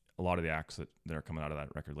 A lot of the acts that are coming out of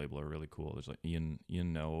that record label are really cool. There's like Ian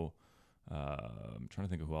No. I'm trying to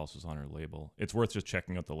think of who else is on her label. It's worth just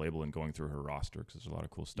checking out the label and going through her roster because there's a lot of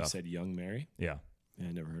cool stuff. You said Young Mary? Yeah. Yeah,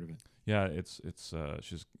 I never heard of it. Yeah, it's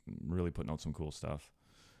she's really putting out some cool stuff.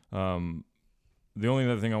 The only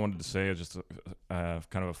other thing I wanted to say is just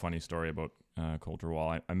kind of a funny story about Colter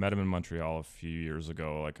Wall. I met him in Montreal a few years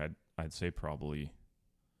ago. Like I'd say probably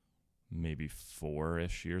maybe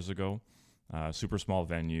 4-ish years ago. Super small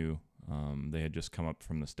venue. They had just come up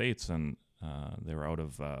from the States and they were out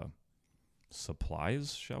of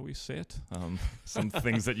supplies, shall we say it? Some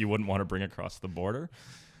things that you wouldn't want to bring across the border.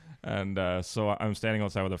 And so I'm standing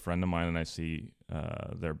outside with a friend of mine, and I see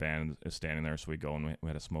their band is standing there. So we go and we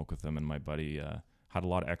had a smoke with them, and my buddy had a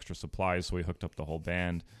lot of extra supplies, so we hooked up the whole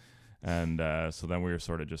band. And so then we were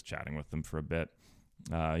sort of just chatting with them for a bit.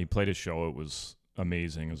 He played his show. It was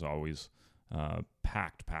amazing, as always.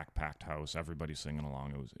 Packed house. Everybody singing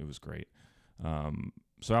along. It was great.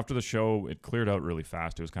 So after the show, it cleared out really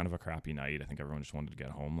fast. It was kind of a crappy night. I think everyone just wanted to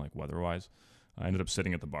get home, like weather-wise. I ended up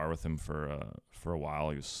sitting at the bar with him for a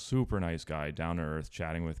while. He was a super nice guy, down to earth,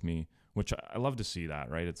 chatting with me, which I love to see that,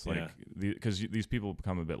 right? It's like, because these people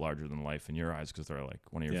become a bit larger than life in your eyes because they're like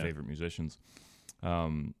one of your favorite musicians.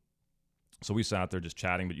 So we sat there just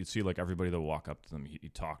chatting, but you'd see like everybody that would walk up to them,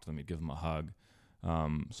 he'd talk to them, he'd give them a hug.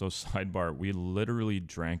 So sidebar, we literally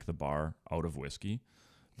drank the bar out of whiskey.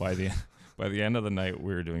 By the end of the night,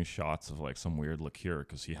 we were doing shots of like some weird liqueur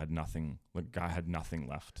because he had nothing. The guy had nothing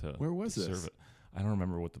left to. Where was this? Serve it. I don't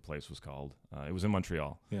remember what the place was called. It was in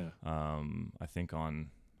Montreal. Yeah. I think on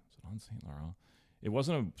St. Laurent. It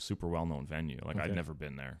wasn't a super well-known venue. Like I'd never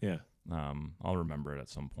been there. Yeah. I'll remember it at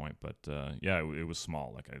some point, but it was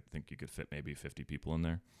small. Like I think you could fit maybe 50 people in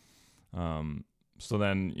there. So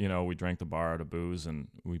then we drank the bar out of booze and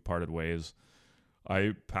we parted ways.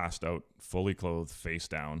 I passed out fully clothed, face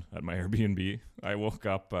down at my Airbnb. I woke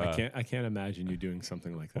up. I can't imagine you doing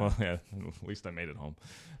something like that. Well, yeah, at least I made it home.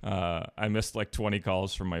 I missed like 20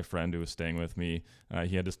 calls from my friend who was staying with me.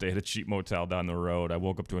 He had to stay at a cheap motel down the road. I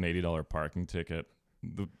woke up to an $80 parking ticket.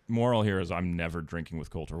 The moral here is I'm never drinking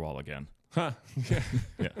with Colter Wall again. Huh.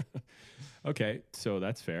 Yeah. Okay, so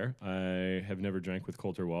that's fair. I have never drank with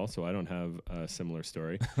Colter Wall, so I don't have a similar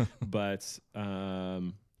story. But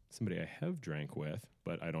somebody I have drank with,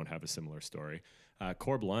 but I don't have a similar story.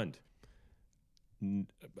 Corb Lund.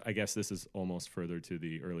 I guess this is almost further to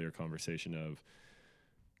the earlier conversation of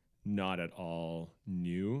not at all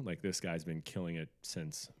new. Like this guy's been killing it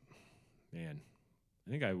since, I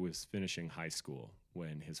think I was finishing high school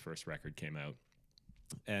when his first record came out.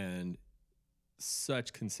 And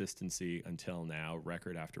such consistency until now,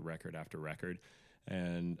 record after record after record.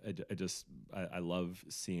 And I love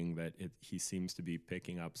seeing that he seems to be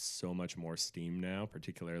picking up so much more steam now,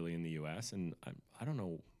 particularly in the US. And I don't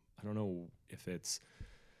know if it's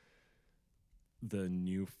the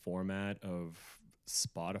new format of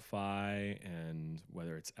Spotify and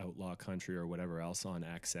whether it's Outlaw Country or whatever else on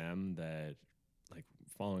XM that, like,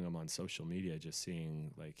 following him on social media, just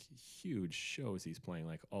seeing like huge shows he's playing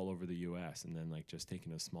like all over the US and then like just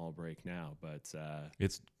taking a small break now. But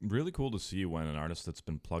it's really cool to see when an artist that's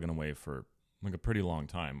been plugging away for like a pretty long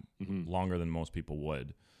time, longer than most people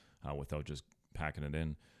would, without just packing it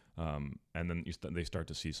in. And then they start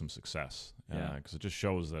to see some success. Because it just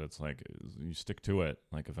shows that it's like you stick to it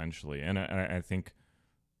like eventually. And I think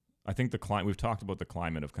the climate, we've talked about the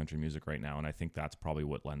climate of country music right now, and I think that's probably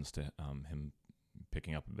what lends to him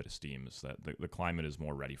picking up a bit of steam, is that the climate is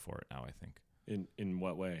more ready for it now, I think. In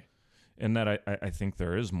what way? In that I think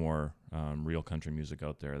there is more real country music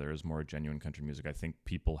out there. There is more genuine country music. I think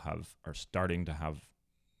people are starting to have,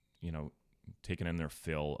 taken in their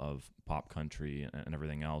fill of pop country and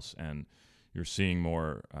everything else, and you're seeing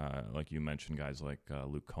more, like you mentioned, guys like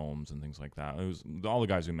Luke Combs and things like that. It was all the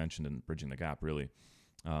guys we mentioned in Bridging the Gap really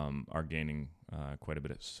are gaining quite a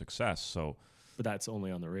bit of success. So, but that's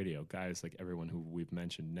only on the radio. Guys like everyone who we've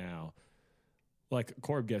mentioned now, like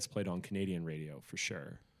Corb gets played on Canadian radio for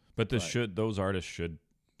sure. But those artists should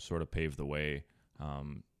sort of pave the way.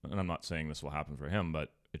 And I'm not saying this will happen for him,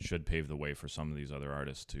 but it should pave the way for some of these other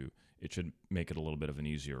artists to. It should make it a little bit of an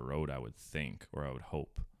easier road, I would think, or I would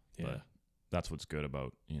hope. Yeah. But that's what's good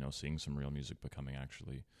about, seeing some real music becoming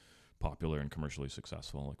actually popular and commercially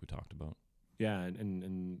successful, like we talked about. Yeah,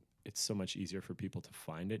 and it's so much easier for people to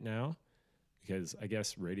find it now, because I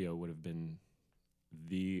guess radio would have been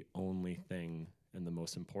the only thing and the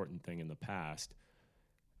most important thing in the past.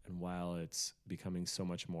 And while it's becoming so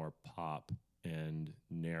much more pop and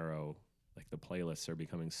narrow, like the playlists are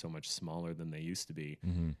becoming so much smaller than they used to be,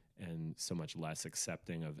 and so much less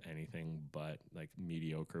accepting of anything but like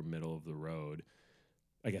mediocre, middle of the road.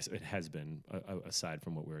 I guess it has been, aside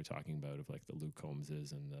from what we were talking about of like the Luke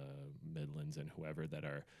Combses and the Midlands and whoever that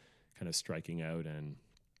are kind of striking out and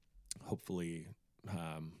hopefully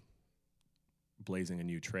blazing a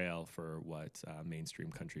new trail for what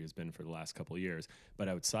mainstream country has been for the last couple of years. But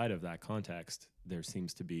outside of that context, there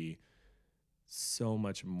seems to be so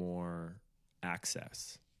much more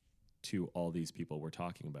access to all these people we're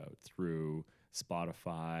talking about through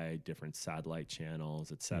Spotify, different satellite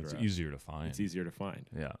channels, etc. It's easier to find. It's easier to find.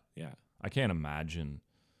 Yeah. Yeah. I can't imagine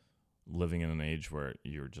living in an age where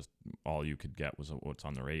you're just all you could get was what's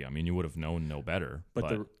on the radio. I mean, you would have known no better.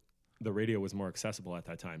 But the radio was more accessible at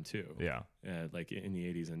that time too. Yeah. Like in the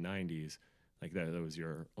 80s and 90s, like that was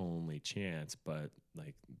your only chance. But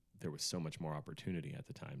like there was so much more opportunity at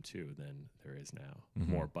the time too than there is now.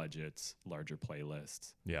 Mm-hmm. More budgets, larger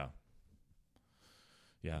playlists. Yeah.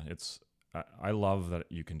 Yeah. I love that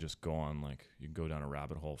you can just go on, like, you can go down a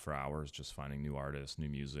rabbit hole for hours just finding new artists, new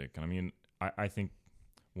music. And I mean, I think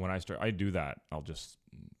when I do that, I'll just,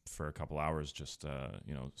 for a couple hours, just,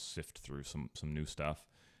 sift through some new stuff.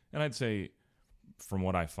 And I'd say from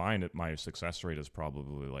what I find, my success rate is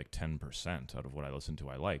probably like 10% out of what I listen to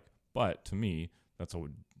I like. But to me, that's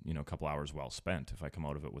a couple hours well spent if I come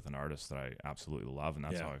out of it with an artist that I absolutely love. And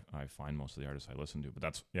that's how I find most of the artists I listen to.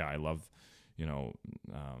 But I love,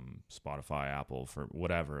 Spotify, Apple, for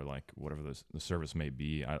whatever the service may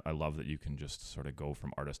be. I love that you can just sort of go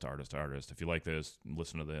from artist to artist to artist. If you like this,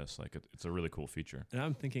 listen to this. Like it's a really cool feature. And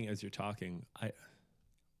I'm thinking as you're talking,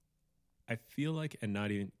 I feel like, and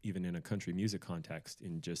not even in a country music context,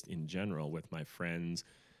 in general with my friends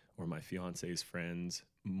or my fiance's friends,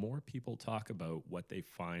 more people talk about what they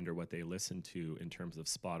find or what they listen to in terms of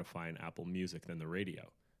Spotify and Apple Music than the radio.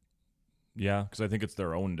 Yeah, because I think it's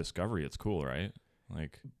their own discovery. It's cool, right?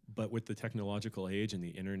 But with the technological age and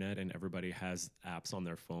the internet and everybody has apps on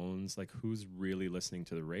their phones, like who's really listening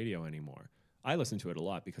to the radio anymore? I listen to it a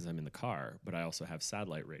lot because I'm in the car, but I also have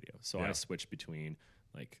satellite radio. So I switch between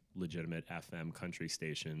like legitimate FM country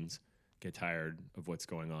stations, get tired of what's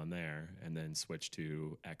going on there, and then switch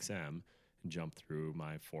to XM and jump through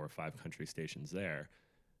my 4 or 5 country stations there.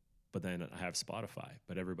 But then I have Spotify,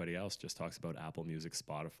 but everybody else just talks about Apple Music,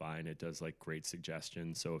 Spotify, and it does like great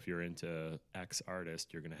suggestions. So if you're into X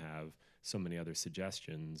artist, you're going to have so many other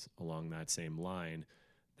suggestions along that same line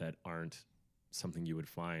that aren't something you would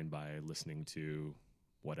find by listening to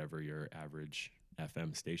whatever your average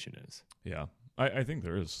FM station is. Yeah. I think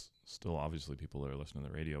there is still obviously people that are listening to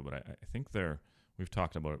the radio, but I think we've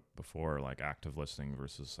talked about it before, like active listening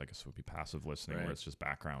versus, I guess it would be passive listening, where it's just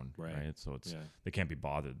background, right? So they can't be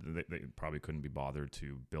bothered. They probably couldn't be bothered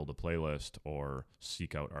to build a playlist or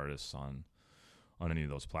seek out artists on any of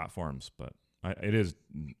those platforms. But it is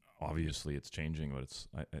obviously it's changing,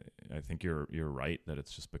 but I think you're right that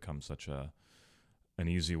it's just become such an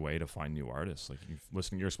easy way to find new artists. Like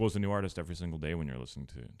you're exposed to new artists every single day when you're listening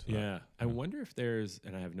to that. Yeah. I wonder if there's,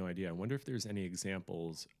 and I have no idea, I wonder if there's any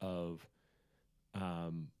examples of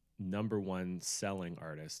number one selling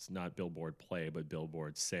artists, not Billboard play, but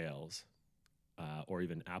Billboard sales, or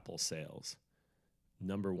even Apple sales,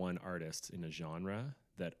 number one artists in a genre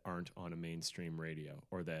that aren't on a mainstream radio,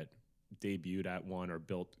 or that debuted at one or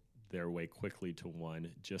built their way quickly to one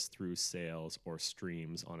just through sales or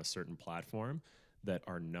streams on a certain platform that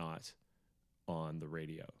are not on the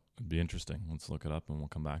radio. It'd be interesting. Let's look it up and we'll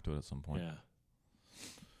come back to it at some point.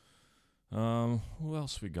 Yeah. Who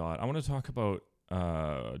else we got? I want to talk about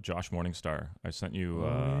Josh Morningstar. I sent you.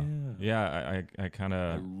 I kind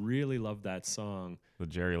of. I really love that song. The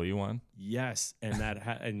Jerry Lee one. Yes, and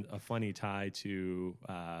that and a funny tie to.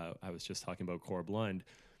 I was just talking about Corb Lund.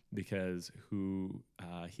 because who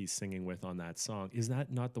he's singing with on that song, is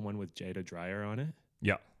that not the one with Jada Dreyer on it?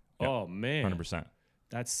 Yeah. Yeah. Oh man, 100%.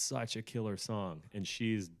 that's such a killer song, and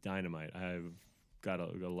she's dynamite. I've got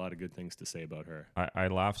a lot of good things to say about her. I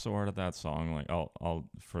laugh so hard at that song. Like I'll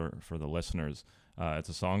for the listeners, it's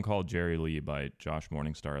a song called Jerry Lee by Josh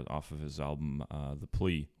Morningstar off of his album The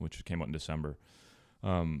Plea, which came out in December.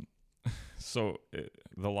 The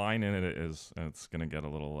line in it is, and it's gonna get a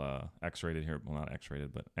little X-rated here. Well, not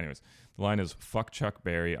X-rated, but anyways, the line is "Fuck Chuck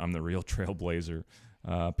Berry, I'm the real trailblazer.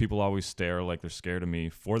 People always stare like they're scared of me.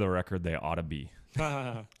 For the record, they ought to be."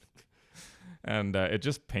 And it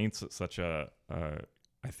just paints such a,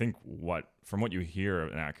 I think from what you hear,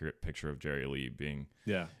 an accurate picture of Jerry Lee being,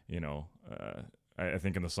 Yeah. you know, I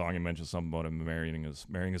think in the song he mentions something about him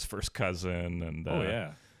marrying his first cousin, and Oh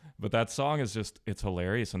yeah. but that song is just, it's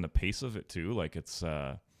hilarious, and the pace of it too. Like it's,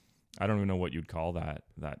 I don't even know what you'd call that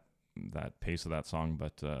pace of that song,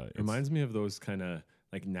 but It reminds me of those kind of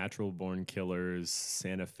like Natural Born Killers,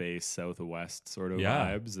 Santa Fe Southwest sort of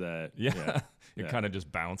vibes. That it kind of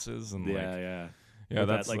just bounces and yeah. Yeah, With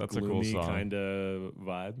that's that, like, a cool song. kind of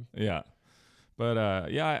vibe. Yeah, but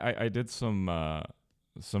I did some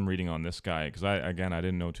reading on this guy because I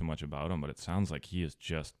didn't know too much about him, but it sounds like he has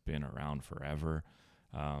just been around forever.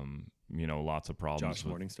 Lots of problems.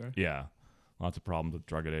 Josh Morningstar. Yeah, lots of problems with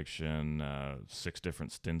drug addiction. 6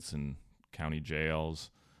 different stints in county jails.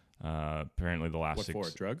 Apparently, the last What 6.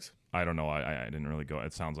 for? Drugs? I don't know. I didn't really go.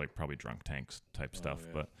 It sounds like probably drunk tanks type stuff,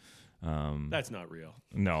 yeah. but. That's not real.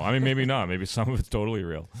 No, I mean maybe not. Maybe some of it's totally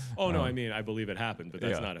real. Oh no, I mean I believe it happened, but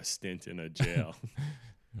that's not a stint in a jail.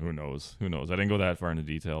 Who knows? I didn't go that far into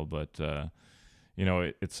detail, but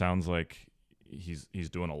it sounds like he's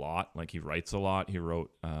doing a lot. Like he writes a lot. He wrote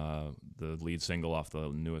the lead single off the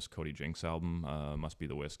newest Cody Jinks album, "Must Be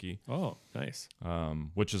the Whiskey." Oh, nice.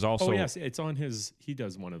 Which is also yes, it's on his. He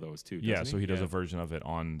does one of those too. Yeah, so he does a version of it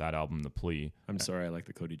on that album, The Plea. I'm sorry, I like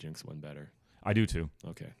the Cody Jinks one better. I do too.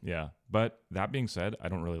 Okay. Yeah, but that being said, I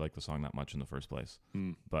don't really like the song that much in the first place.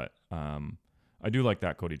 But I do like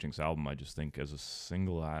that Cody Jinks album. I just think as a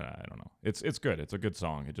single, I don't know. It's good. It's a good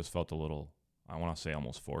song. It just felt a little, I want to say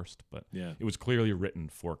almost forced, but yeah, it was clearly written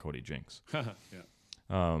for Cody Jinks.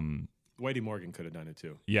 Yeah. Whitey Morgan could have done it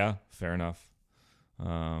too. Yeah, fair enough.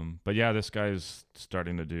 But yeah, this guy's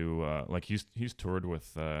starting to do like he's toured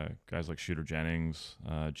with guys like Shooter Jennings,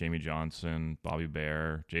 Jamie Johnson, Bobby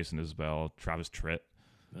Bear, Jason Isbell, Travis Tritt,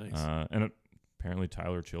 Nice. and apparently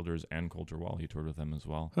Tyler Childers and Coulter Wall. He toured with them as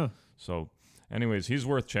well. Huh. So, anyways, he's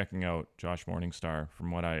worth checking out. Josh Morningstar.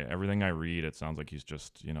 From everything I read, it sounds like he's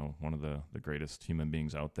just one of the greatest human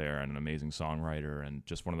beings out there, and an amazing songwriter, and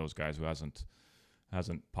just one of those guys who hasn't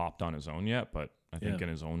popped on his own yet, but I think in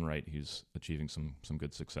his own right, he's achieving some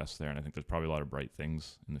good success there, and I think there's probably a lot of bright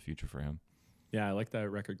things in the future for him. Yeah, I like that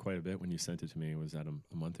record quite a bit. When you sent it to me, was that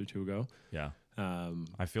a month or two ago? Yeah.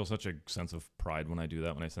 I feel such a sense of pride when I do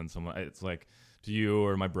that. When I send someone, it's like to you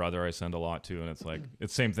or my brother, I send a lot to, and it's like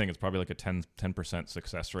it's the same thing. It's probably like a 10%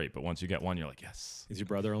 success rate, but once you get one, you're like, yes. Is your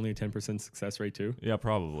brother only a 10% success rate too? Yeah,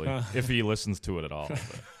 probably if he listens to it at all.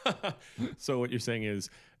 So what you're saying is,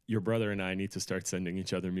 your brother and I need to start sending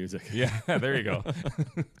each other music. Yeah, there you go.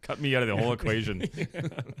 Cut me out of the whole equation.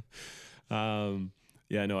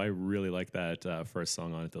 Yeah, no, I really like that first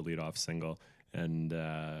song on it, the lead-off single, and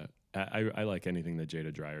I like anything that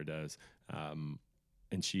Jada Dreyer does. And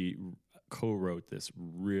she co-wrote this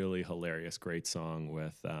really hilarious, great song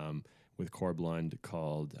with Corb Lund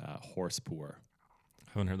called "Horse Poor."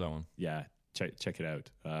 Haven't heard that one. Yeah. Check it out.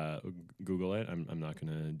 Google it. I'm not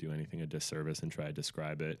going to do anything a disservice and try to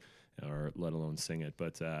describe it, or let alone sing it.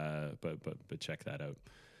 But check that out.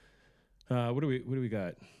 What do we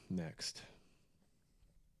got next?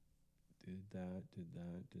 Did that.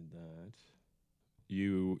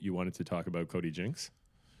 You wanted to talk about Cody Jinks?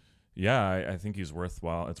 Yeah, I think he's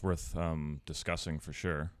worthwhile. It's worth discussing for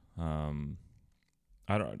sure. I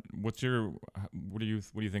don't. What do you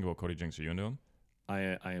think about Cody Jinks? Are you into him?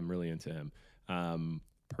 I am really into him.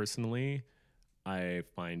 Personally, I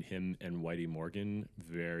find him and Whitey Morgan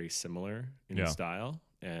very similar in style,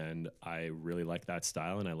 and I really like that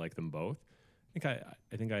style, and I like them both.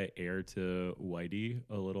 I think I err to Whitey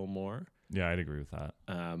a little more. Yeah, I'd agree with that.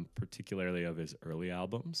 Particularly of his early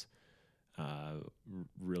albums.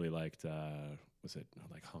 Really liked was it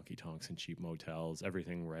like Honky Tonks and Cheap Motels,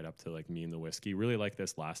 everything right up to like Me and the Whiskey. Really like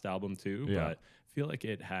this last album too, but feel like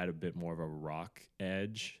it had a bit more of a rock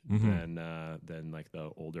edge than like the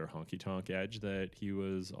older Honky Tonk edge that he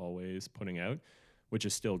was always putting out, which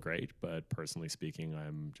is still great. But personally speaking,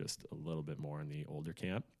 I'm just a little bit more in the older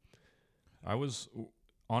camp. I was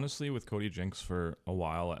honestly with Cody Jinks for a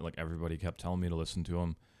while. Like everybody kept telling me to listen to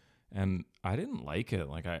him, and I didn't like it.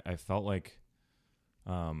 Like I felt like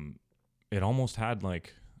it almost had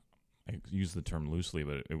like, I use the term loosely,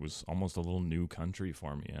 but it was almost a little new country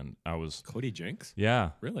for me, and I was Cody Jinks? yeah.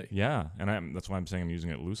 Really? Yeah, and that's why I'm saying I'm using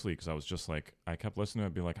it loosely, because I was just like, I kept listening to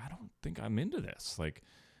it, be like, I don't think I'm into this. Like,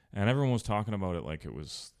 and everyone was talking about it like it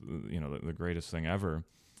was, the greatest thing ever.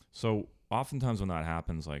 So oftentimes when that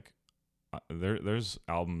happens, like, there's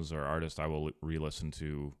albums or artists I will re-listen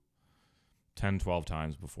to 10, 12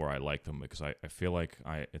 times before I like them, because I feel like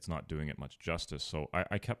it's not doing it much justice. So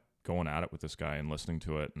I kept going at it with this guy and listening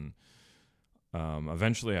to it, and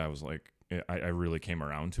eventually I was like, I really came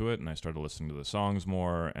around to it, and I started listening to the songs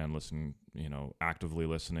more and listening, actively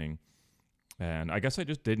listening. And I guess I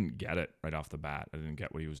just didn't get it right off the bat. I didn't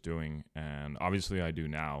get what he was doing, and obviously I do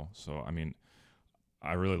now. So I mean,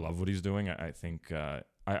 I really love what he's doing. I think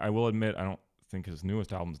I will admit, I don't think his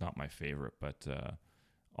newest album's not my favorite, but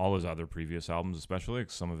all his other previous albums, especially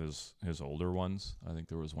like some of his older ones. I think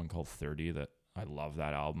there was one called 30 that I love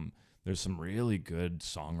that album. There's some really good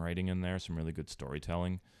songwriting in there, some really good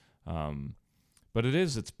storytelling. But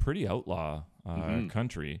it's pretty outlaw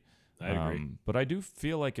country. I agree. But I do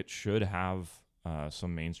feel like it should have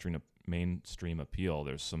some mainstream appeal.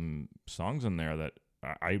 There's some songs in there that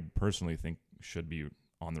I personally think should be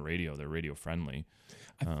on the radio. They're radio friendly.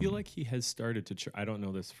 I feel like he has started to. I don't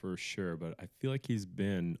know this for sure, but I feel like he's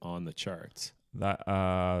been on the charts. That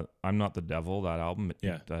I'm Not the Devil, that album,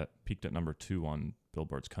 Yeah. peaked at number 2 on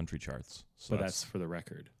Billboard's country charts. So But that's for the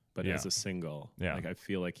record. But Yeah. as a single, Yeah. like I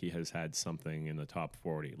feel like he has had something in the top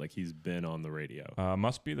 40. Like he's been on the radio.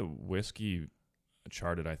 must be the Whiskey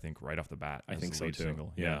charted, I think, right off the bat. I as think the so lead too.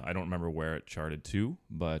 Single. Yeah. I don't remember where it charted to,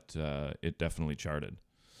 but it definitely charted.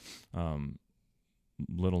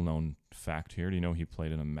 Little known fact here: do you know he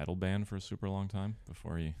played in a metal band for a super long time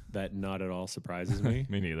before he? That not at all surprises me.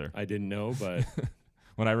 Me neither. I didn't know, but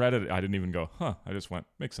When I read it, I didn't even go, huh. I just went,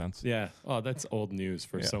 makes sense. yeah. Oh, that's old news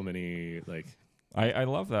for Yeah. so many. Like, I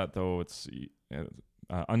love that, though. It's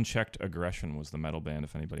Unchecked Aggression was the metal band,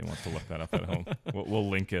 if anybody wants to look that up at home. We'll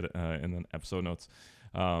link it in the episode notes.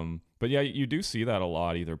 But yeah, you do see that a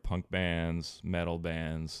lot, either punk bands, metal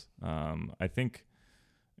bands. I think,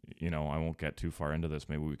 I won't get too far into this.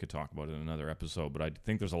 Maybe we could talk about it in another episode. But I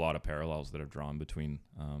think there's a lot of parallels that are drawn between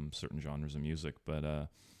certain genres of music. But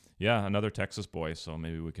yeah, another Texas boy. So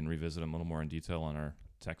maybe we can revisit him a little more in detail on our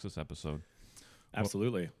Texas episode.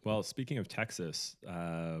 absolutely. Well, speaking of Texas,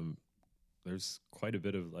 there's quite a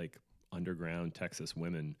bit of like underground Texas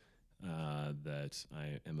women that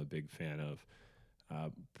I am a big fan of.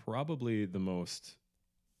 Probably the most,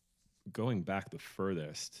 going back the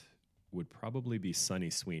furthest, would probably be Sunny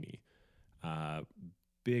Sweeney.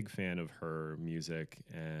 Big fan of her music,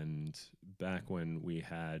 and back when we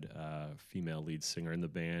had a female lead singer in the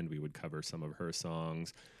band, we would cover some of her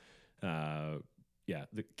songs.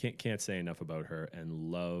 Can't say enough about her, and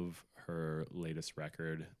love her latest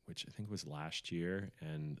record, which I think was last year,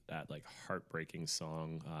 and that like heartbreaking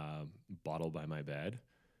song, "Bottle by My Bed."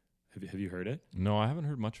 Have you heard it? No, I haven't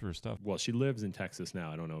heard much of her stuff. Well, she lives in Texas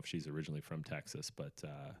now. I don't know if she's originally from Texas, but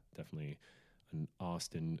definitely an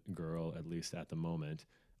Austin girl, at least at the moment.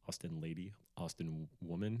 Austin lady, Austin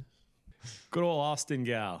woman. Good old Austin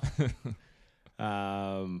gal.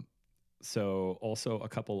 So also a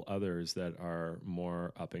couple others that are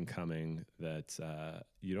more up and coming that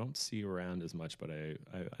you don't see around as much, but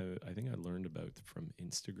I think I learned about from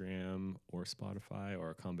Instagram or Spotify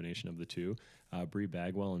or a combination of the two. Brie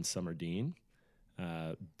Bagwell and Summer Dean,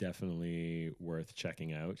 definitely worth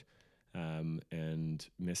checking out. And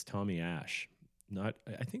Miss Tommy Ash,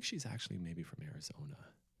 I think she's actually maybe from Arizona.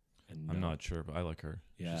 And I'm not sure, but I like her.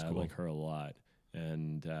 yeah, She's I cool. like her a lot.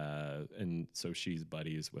 And so she's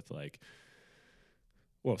buddies with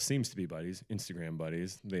seems to be buddies, Instagram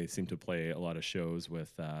buddies. They seem to play a lot of shows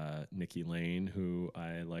with Nikki Lane, who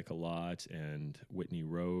I like a lot, and Whitney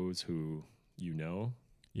Rose, who you know.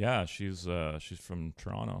 Yeah, she's from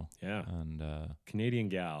Toronto. Yeah. And Canadian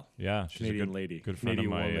gal. yeah, she's Canadian a good, lady. good friend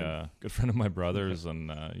Canadian of my woman. good friend of my brother's, and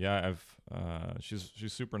she's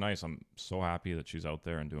super nice. I'm so happy that she's out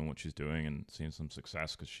there and doing what she's doing and seeing some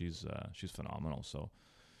success, because she's phenomenal. So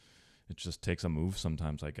it just takes a move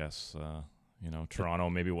sometimes, I guess. Toronto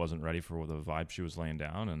maybe wasn't ready for the vibe she was laying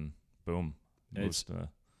down, and boom, moves to.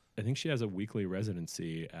 I think she has a weekly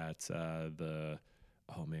residency at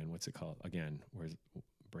what's it called again? Where's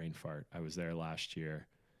brain fart? I was there last year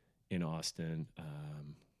in Austin.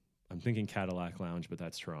 I'm thinking Cadillac Lounge, but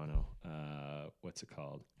that's Toronto. What's it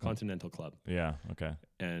called? Continental Club. Yeah. Okay.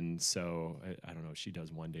 And so I don't know. She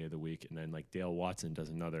does one day of the week, and then like Dale Watson does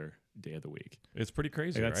another day of the week. It's pretty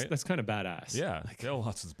crazy, Like, right? that's kind of badass. Yeah, Dale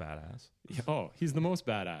Watts is badass. Oh, he's the most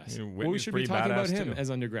badass. Yeah, Well, we Whitney's should be pretty talking about badass him too. as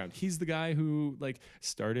underground. He's the guy who like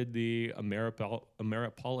started the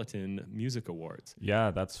Ameripolitan Music Awards.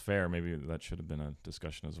 Yeah, that's fair. Maybe that should have been a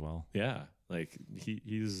discussion as well. Yeah, like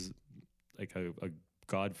he's like a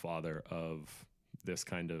godfather of this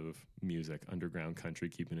kind of music, underground country,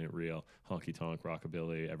 keeping it real, honky tonk,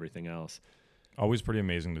 rockabilly, everything else. Always pretty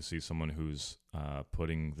amazing to see someone who's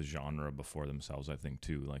putting the genre before themselves, I think,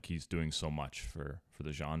 too. Like, he's doing so much for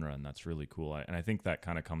the genre, and that's really cool. And I think that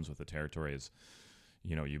kind of comes with the territory is,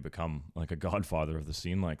 you know, you become like a godfather of the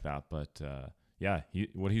scene like that. But yeah,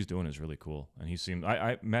 what he's doing is really cool. And he seemed,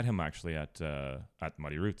 I met him actually at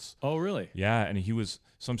Muddy Roots. Oh, really? Yeah, and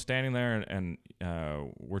so I'm standing there and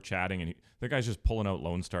we're chatting, and the guy's just pulling out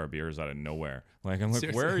Lone Star beers out of nowhere. Like, I'm like,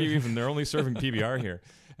 Seriously? where are you even? They're only serving PBR here.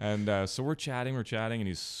 And so we're chatting, and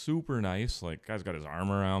he's super nice. Like, guy's got his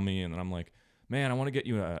arm around me, and then I'm like, man, I want to get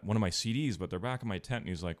you one of my CDs, but they're back in my tent. And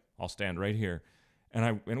he's like, I'll stand right here.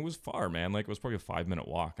 And it was far, man. Like, it was probably a 5-minute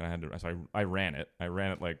walk, and I ran it. I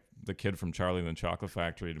ran it like the kid from Charlie and the Chocolate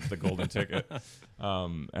Factory with the golden ticket.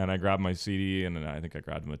 And I grabbed my CD, and then I think I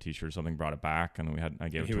grabbed him a T-shirt or something, brought it back, and I gave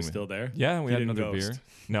it to him. He was still there? Yeah, we He had didn't another ghost? beer.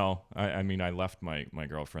 No, I mean, I left my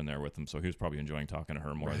girlfriend there with him, so he was probably enjoying talking to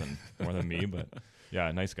her more than me. But yeah,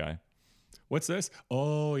 nice guy. What's this?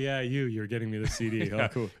 Oh, yeah, you're getting me the CD. Yeah. Oh,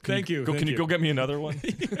 cool. Can Thank you. Can you go get me another one?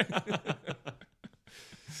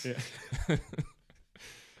 Yeah.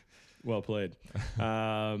 Well played.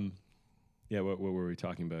 Yeah, what were we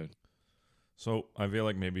talking about? So I feel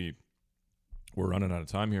like maybe we're running out of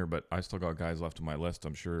time here, but I still got guys left on my list.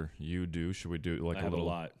 I'm sure you do. Should we do like I a have little? a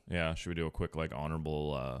lot. Yeah. Should we do a quick like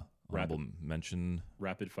honorable mention?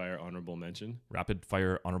 Rapid fire honorable mention. Rapid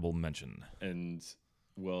fire honorable mention. And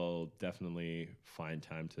we'll definitely find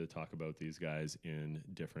time to talk about these guys in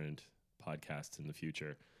different podcasts in the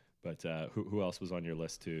future. But who else was on your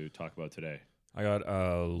list to talk about today? I got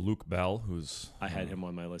Luke Bell, who's I had him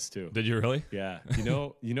on my list too. Did you really? Yeah.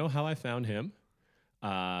 You know how I found him?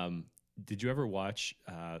 Did you ever watch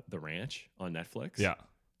The Ranch on Netflix? Yeah.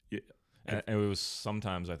 Yeah. And it was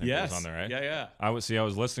sometimes I think it was on there, right? Yeah. I was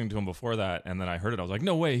listening to him before that, and then I heard it. I was like,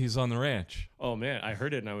 no way, he's on the ranch. Oh man, I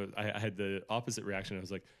heard it and I had the opposite reaction. I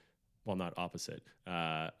was like, well, not opposite,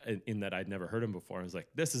 in that I'd never heard him before. I was like,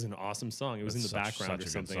 this is an awesome song. It was That's in the background such or a good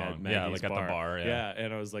something. At song. Maggie's Yeah, like at the bar, yeah. Yeah,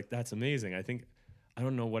 and I was like, that's amazing. I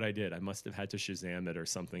don't know what I did. I must have had to Shazam it or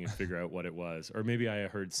something and figure out what it was. Or maybe I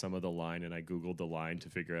heard some of the line and I Googled the line to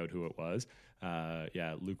figure out who it was.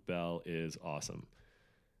 Yeah, Luke Bell is awesome.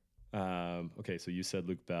 Okay, so you said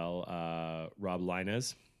Luke Bell. Rob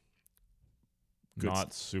Linez.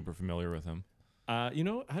 Not super familiar with him. I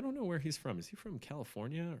don't know where he's from. Is he from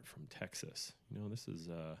California or from Texas? This is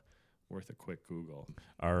worth a quick Google.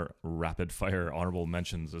 Our rapid fire honorable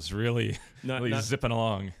mentions is really, Not zipping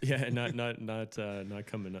along. yeah, not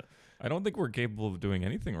coming up. I don't think we're capable of doing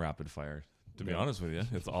anything rapid fire, to be No. honest with you.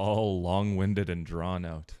 It's all long-winded and drawn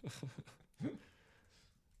out.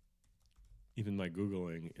 Even my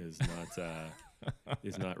Googling is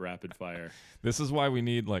not rapid fire. This is why we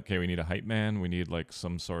need we need a hype man. We need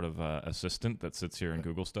some sort of assistant that sits here and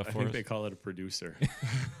Google stuff I for think us. they call it a producer.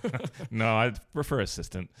 No, I prefer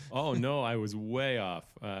assistant. Oh no, I was way off.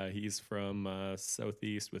 He's from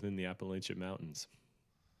southeast within the Appalachian Mountains.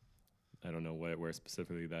 I don't know where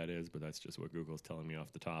specifically that is, but that's just what Google's telling me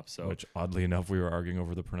off the top. So Which, oddly enough, we were arguing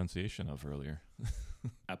over the pronunciation of earlier.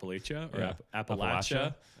 Appalachia or Yeah.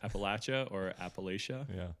 Appalachia? Appalachia or Appalachia?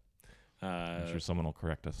 Yeah. I'm sure someone will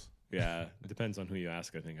correct us. Yeah, it depends on who you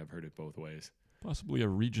ask. I think I've heard it both ways. Possibly a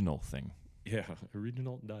regional thing. Yeah, a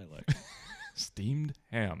regional dialect. Steamed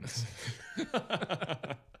hams.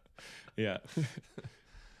 Yeah.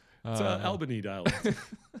 It's Albany dialect.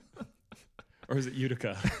 Or is it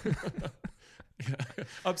Utica? Yeah.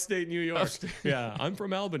 Upstate New York. Yeah, I'm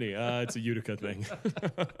from Albany. It's a Utica thing.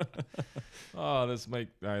 Oh, I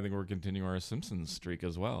think we're continuing our Simpsons streak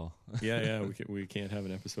as well. Yeah. We can't have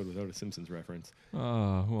an episode without a Simpsons reference.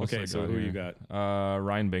 Oh, who else Okay, so who you got?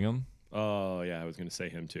 Ryan Bingham. Oh, yeah, I was going to say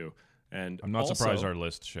him too. And I'm not also, surprised our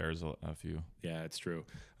list shares a few. Yeah, it's true.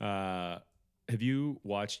 Have you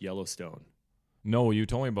watched Yellowstone? No, you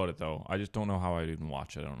told me about it though. I just don't know how I'd even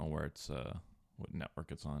watch it. I don't know where it's what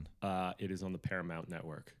network it's on. It is on the Paramount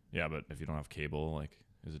Network. Yeah, but if you don't have cable,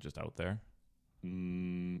 is it just out there?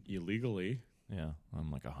 Illegally. Yeah, I'm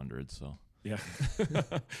 100, so. Yeah.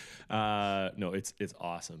 No, it's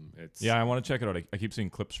awesome. Yeah, I want to check it out. I keep seeing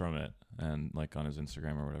clips from it and on his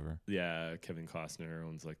Instagram or whatever. Yeah, Kevin Costner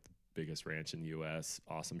owns the biggest ranch in the U.S.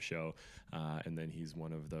 Awesome show. And then he's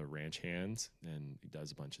one of the ranch hands, and he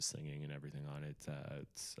does a bunch of singing and everything on it.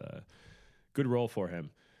 It's a good role for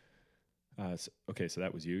him. So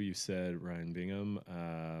that was you. You said Ryan Bingham.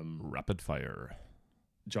 Rapid fire.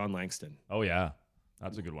 John Langston. Oh, yeah.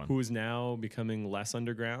 That's a good one. Who is now becoming less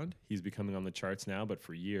underground. He's becoming on the charts now, but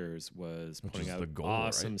for years was Which putting is out the goal,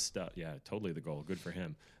 awesome right? stuff. Yeah, totally the goal. Good for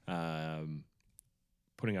him.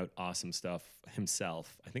 Putting out awesome stuff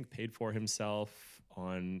himself. I think paid for himself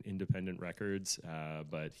on independent records,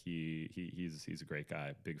 but he's a great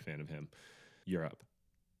guy. Big fan of him. You're up.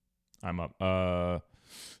 I'm up.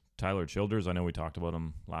 Tyler Childers, I know we talked about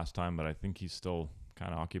him last time, but I think he's still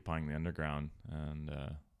kind of occupying the underground, and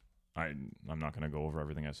I'm not going to go over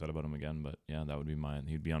everything I said about him again, but yeah, that would be mine.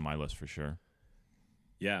 He'd be on my list for sure.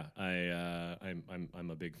 Yeah, I'm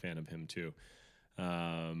a big fan of him too.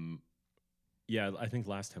 Yeah, I think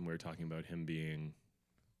last time we were talking about him being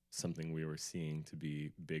something we were seeing to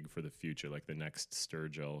be big for the future, like the next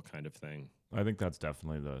Sturgill kind of thing. I think that's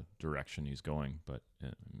definitely the direction he's going, but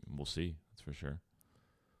we'll see. That's for sure.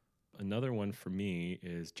 Another one for me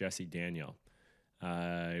is Jesse Daniel.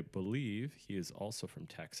 I believe he is also from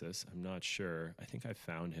Texas. I'm not sure. I think I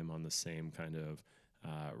found him on the same kind of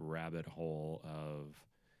rabbit hole of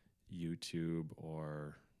YouTube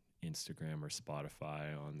or Instagram or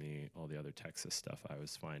Spotify on all the other Texas stuff I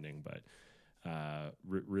was finding, but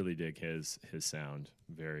really dig his sound.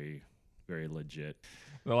 Very, very legit.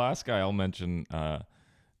 The last guy I'll mention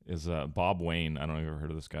is Bob Wayne. I don't know if you've ever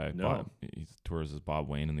heard of this guy. No. He tours as Bob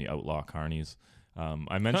Wayne in the Outlaw Carnies.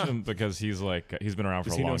 I mentioned him because he's been around for a long time.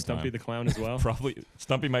 Does he know Stumpy the Clown as well? Probably.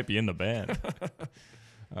 Stumpy might be in the band.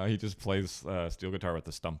 He just plays steel guitar with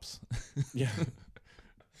the stumps. Yeah.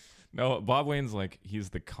 No, Bob Wayne's he's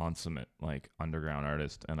the consummate underground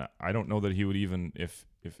artist, and I don't know that he would even if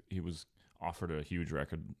he was offered a huge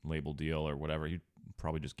record label deal or whatever, he'd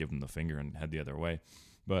probably just give him the finger and head the other way.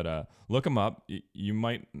 But look him up. You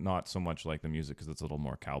might not so much like the music because it's a little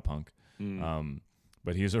more cowpunk.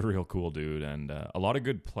 But he's a real cool dude, and a lot of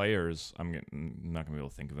good players. I'm not going to be able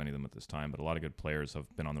to think of any of them at this time, but a lot of good players have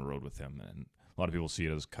been on the road with him, and a lot of people see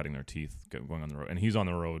it as cutting their teeth going on the road. And he's on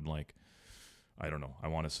the road I don't know. I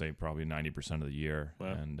want to say probably 90% of the year, wow.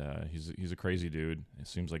 And he's a crazy dude. It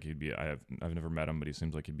seems like he'd be. I've never met him, but he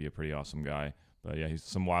seems like he'd be a pretty awesome guy. But yeah, he's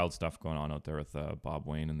some wild stuff going on out there with Bob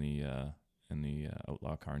Wayne and the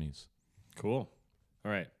Outlaw Carnies. Cool.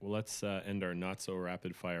 All right. Well, let's end our not so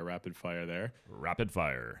rapid fire there. Rapid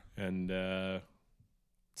fire. And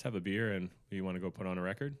let's have a beer. And you want to go put on a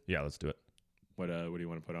record? Yeah, let's do it. What do you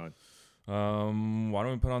want to put on? Why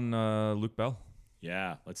don't we put on Luke Bell?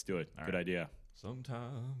 Yeah, let's do it. All Good right. idea.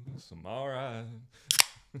 Sometimes I'm alright.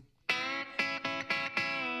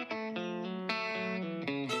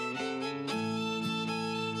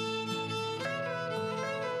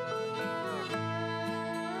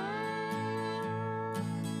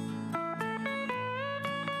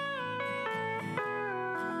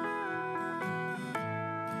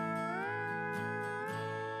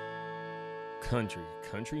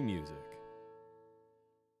 Country music.